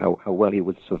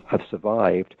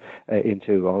survived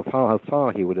how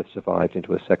far he would have survived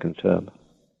into a second term.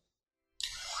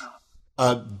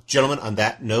 Gentlemen, on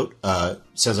that note,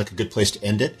 sounds like a good place to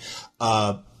end it.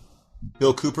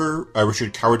 Bill Cooper,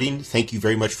 Richard Cowardine, thank you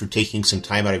very much for taking some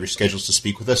time out of your schedules to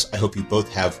speak with us. I hope you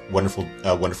both have a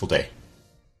wonderful day.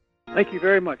 Thank you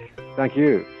very much. Thank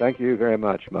you very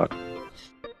much, Mark.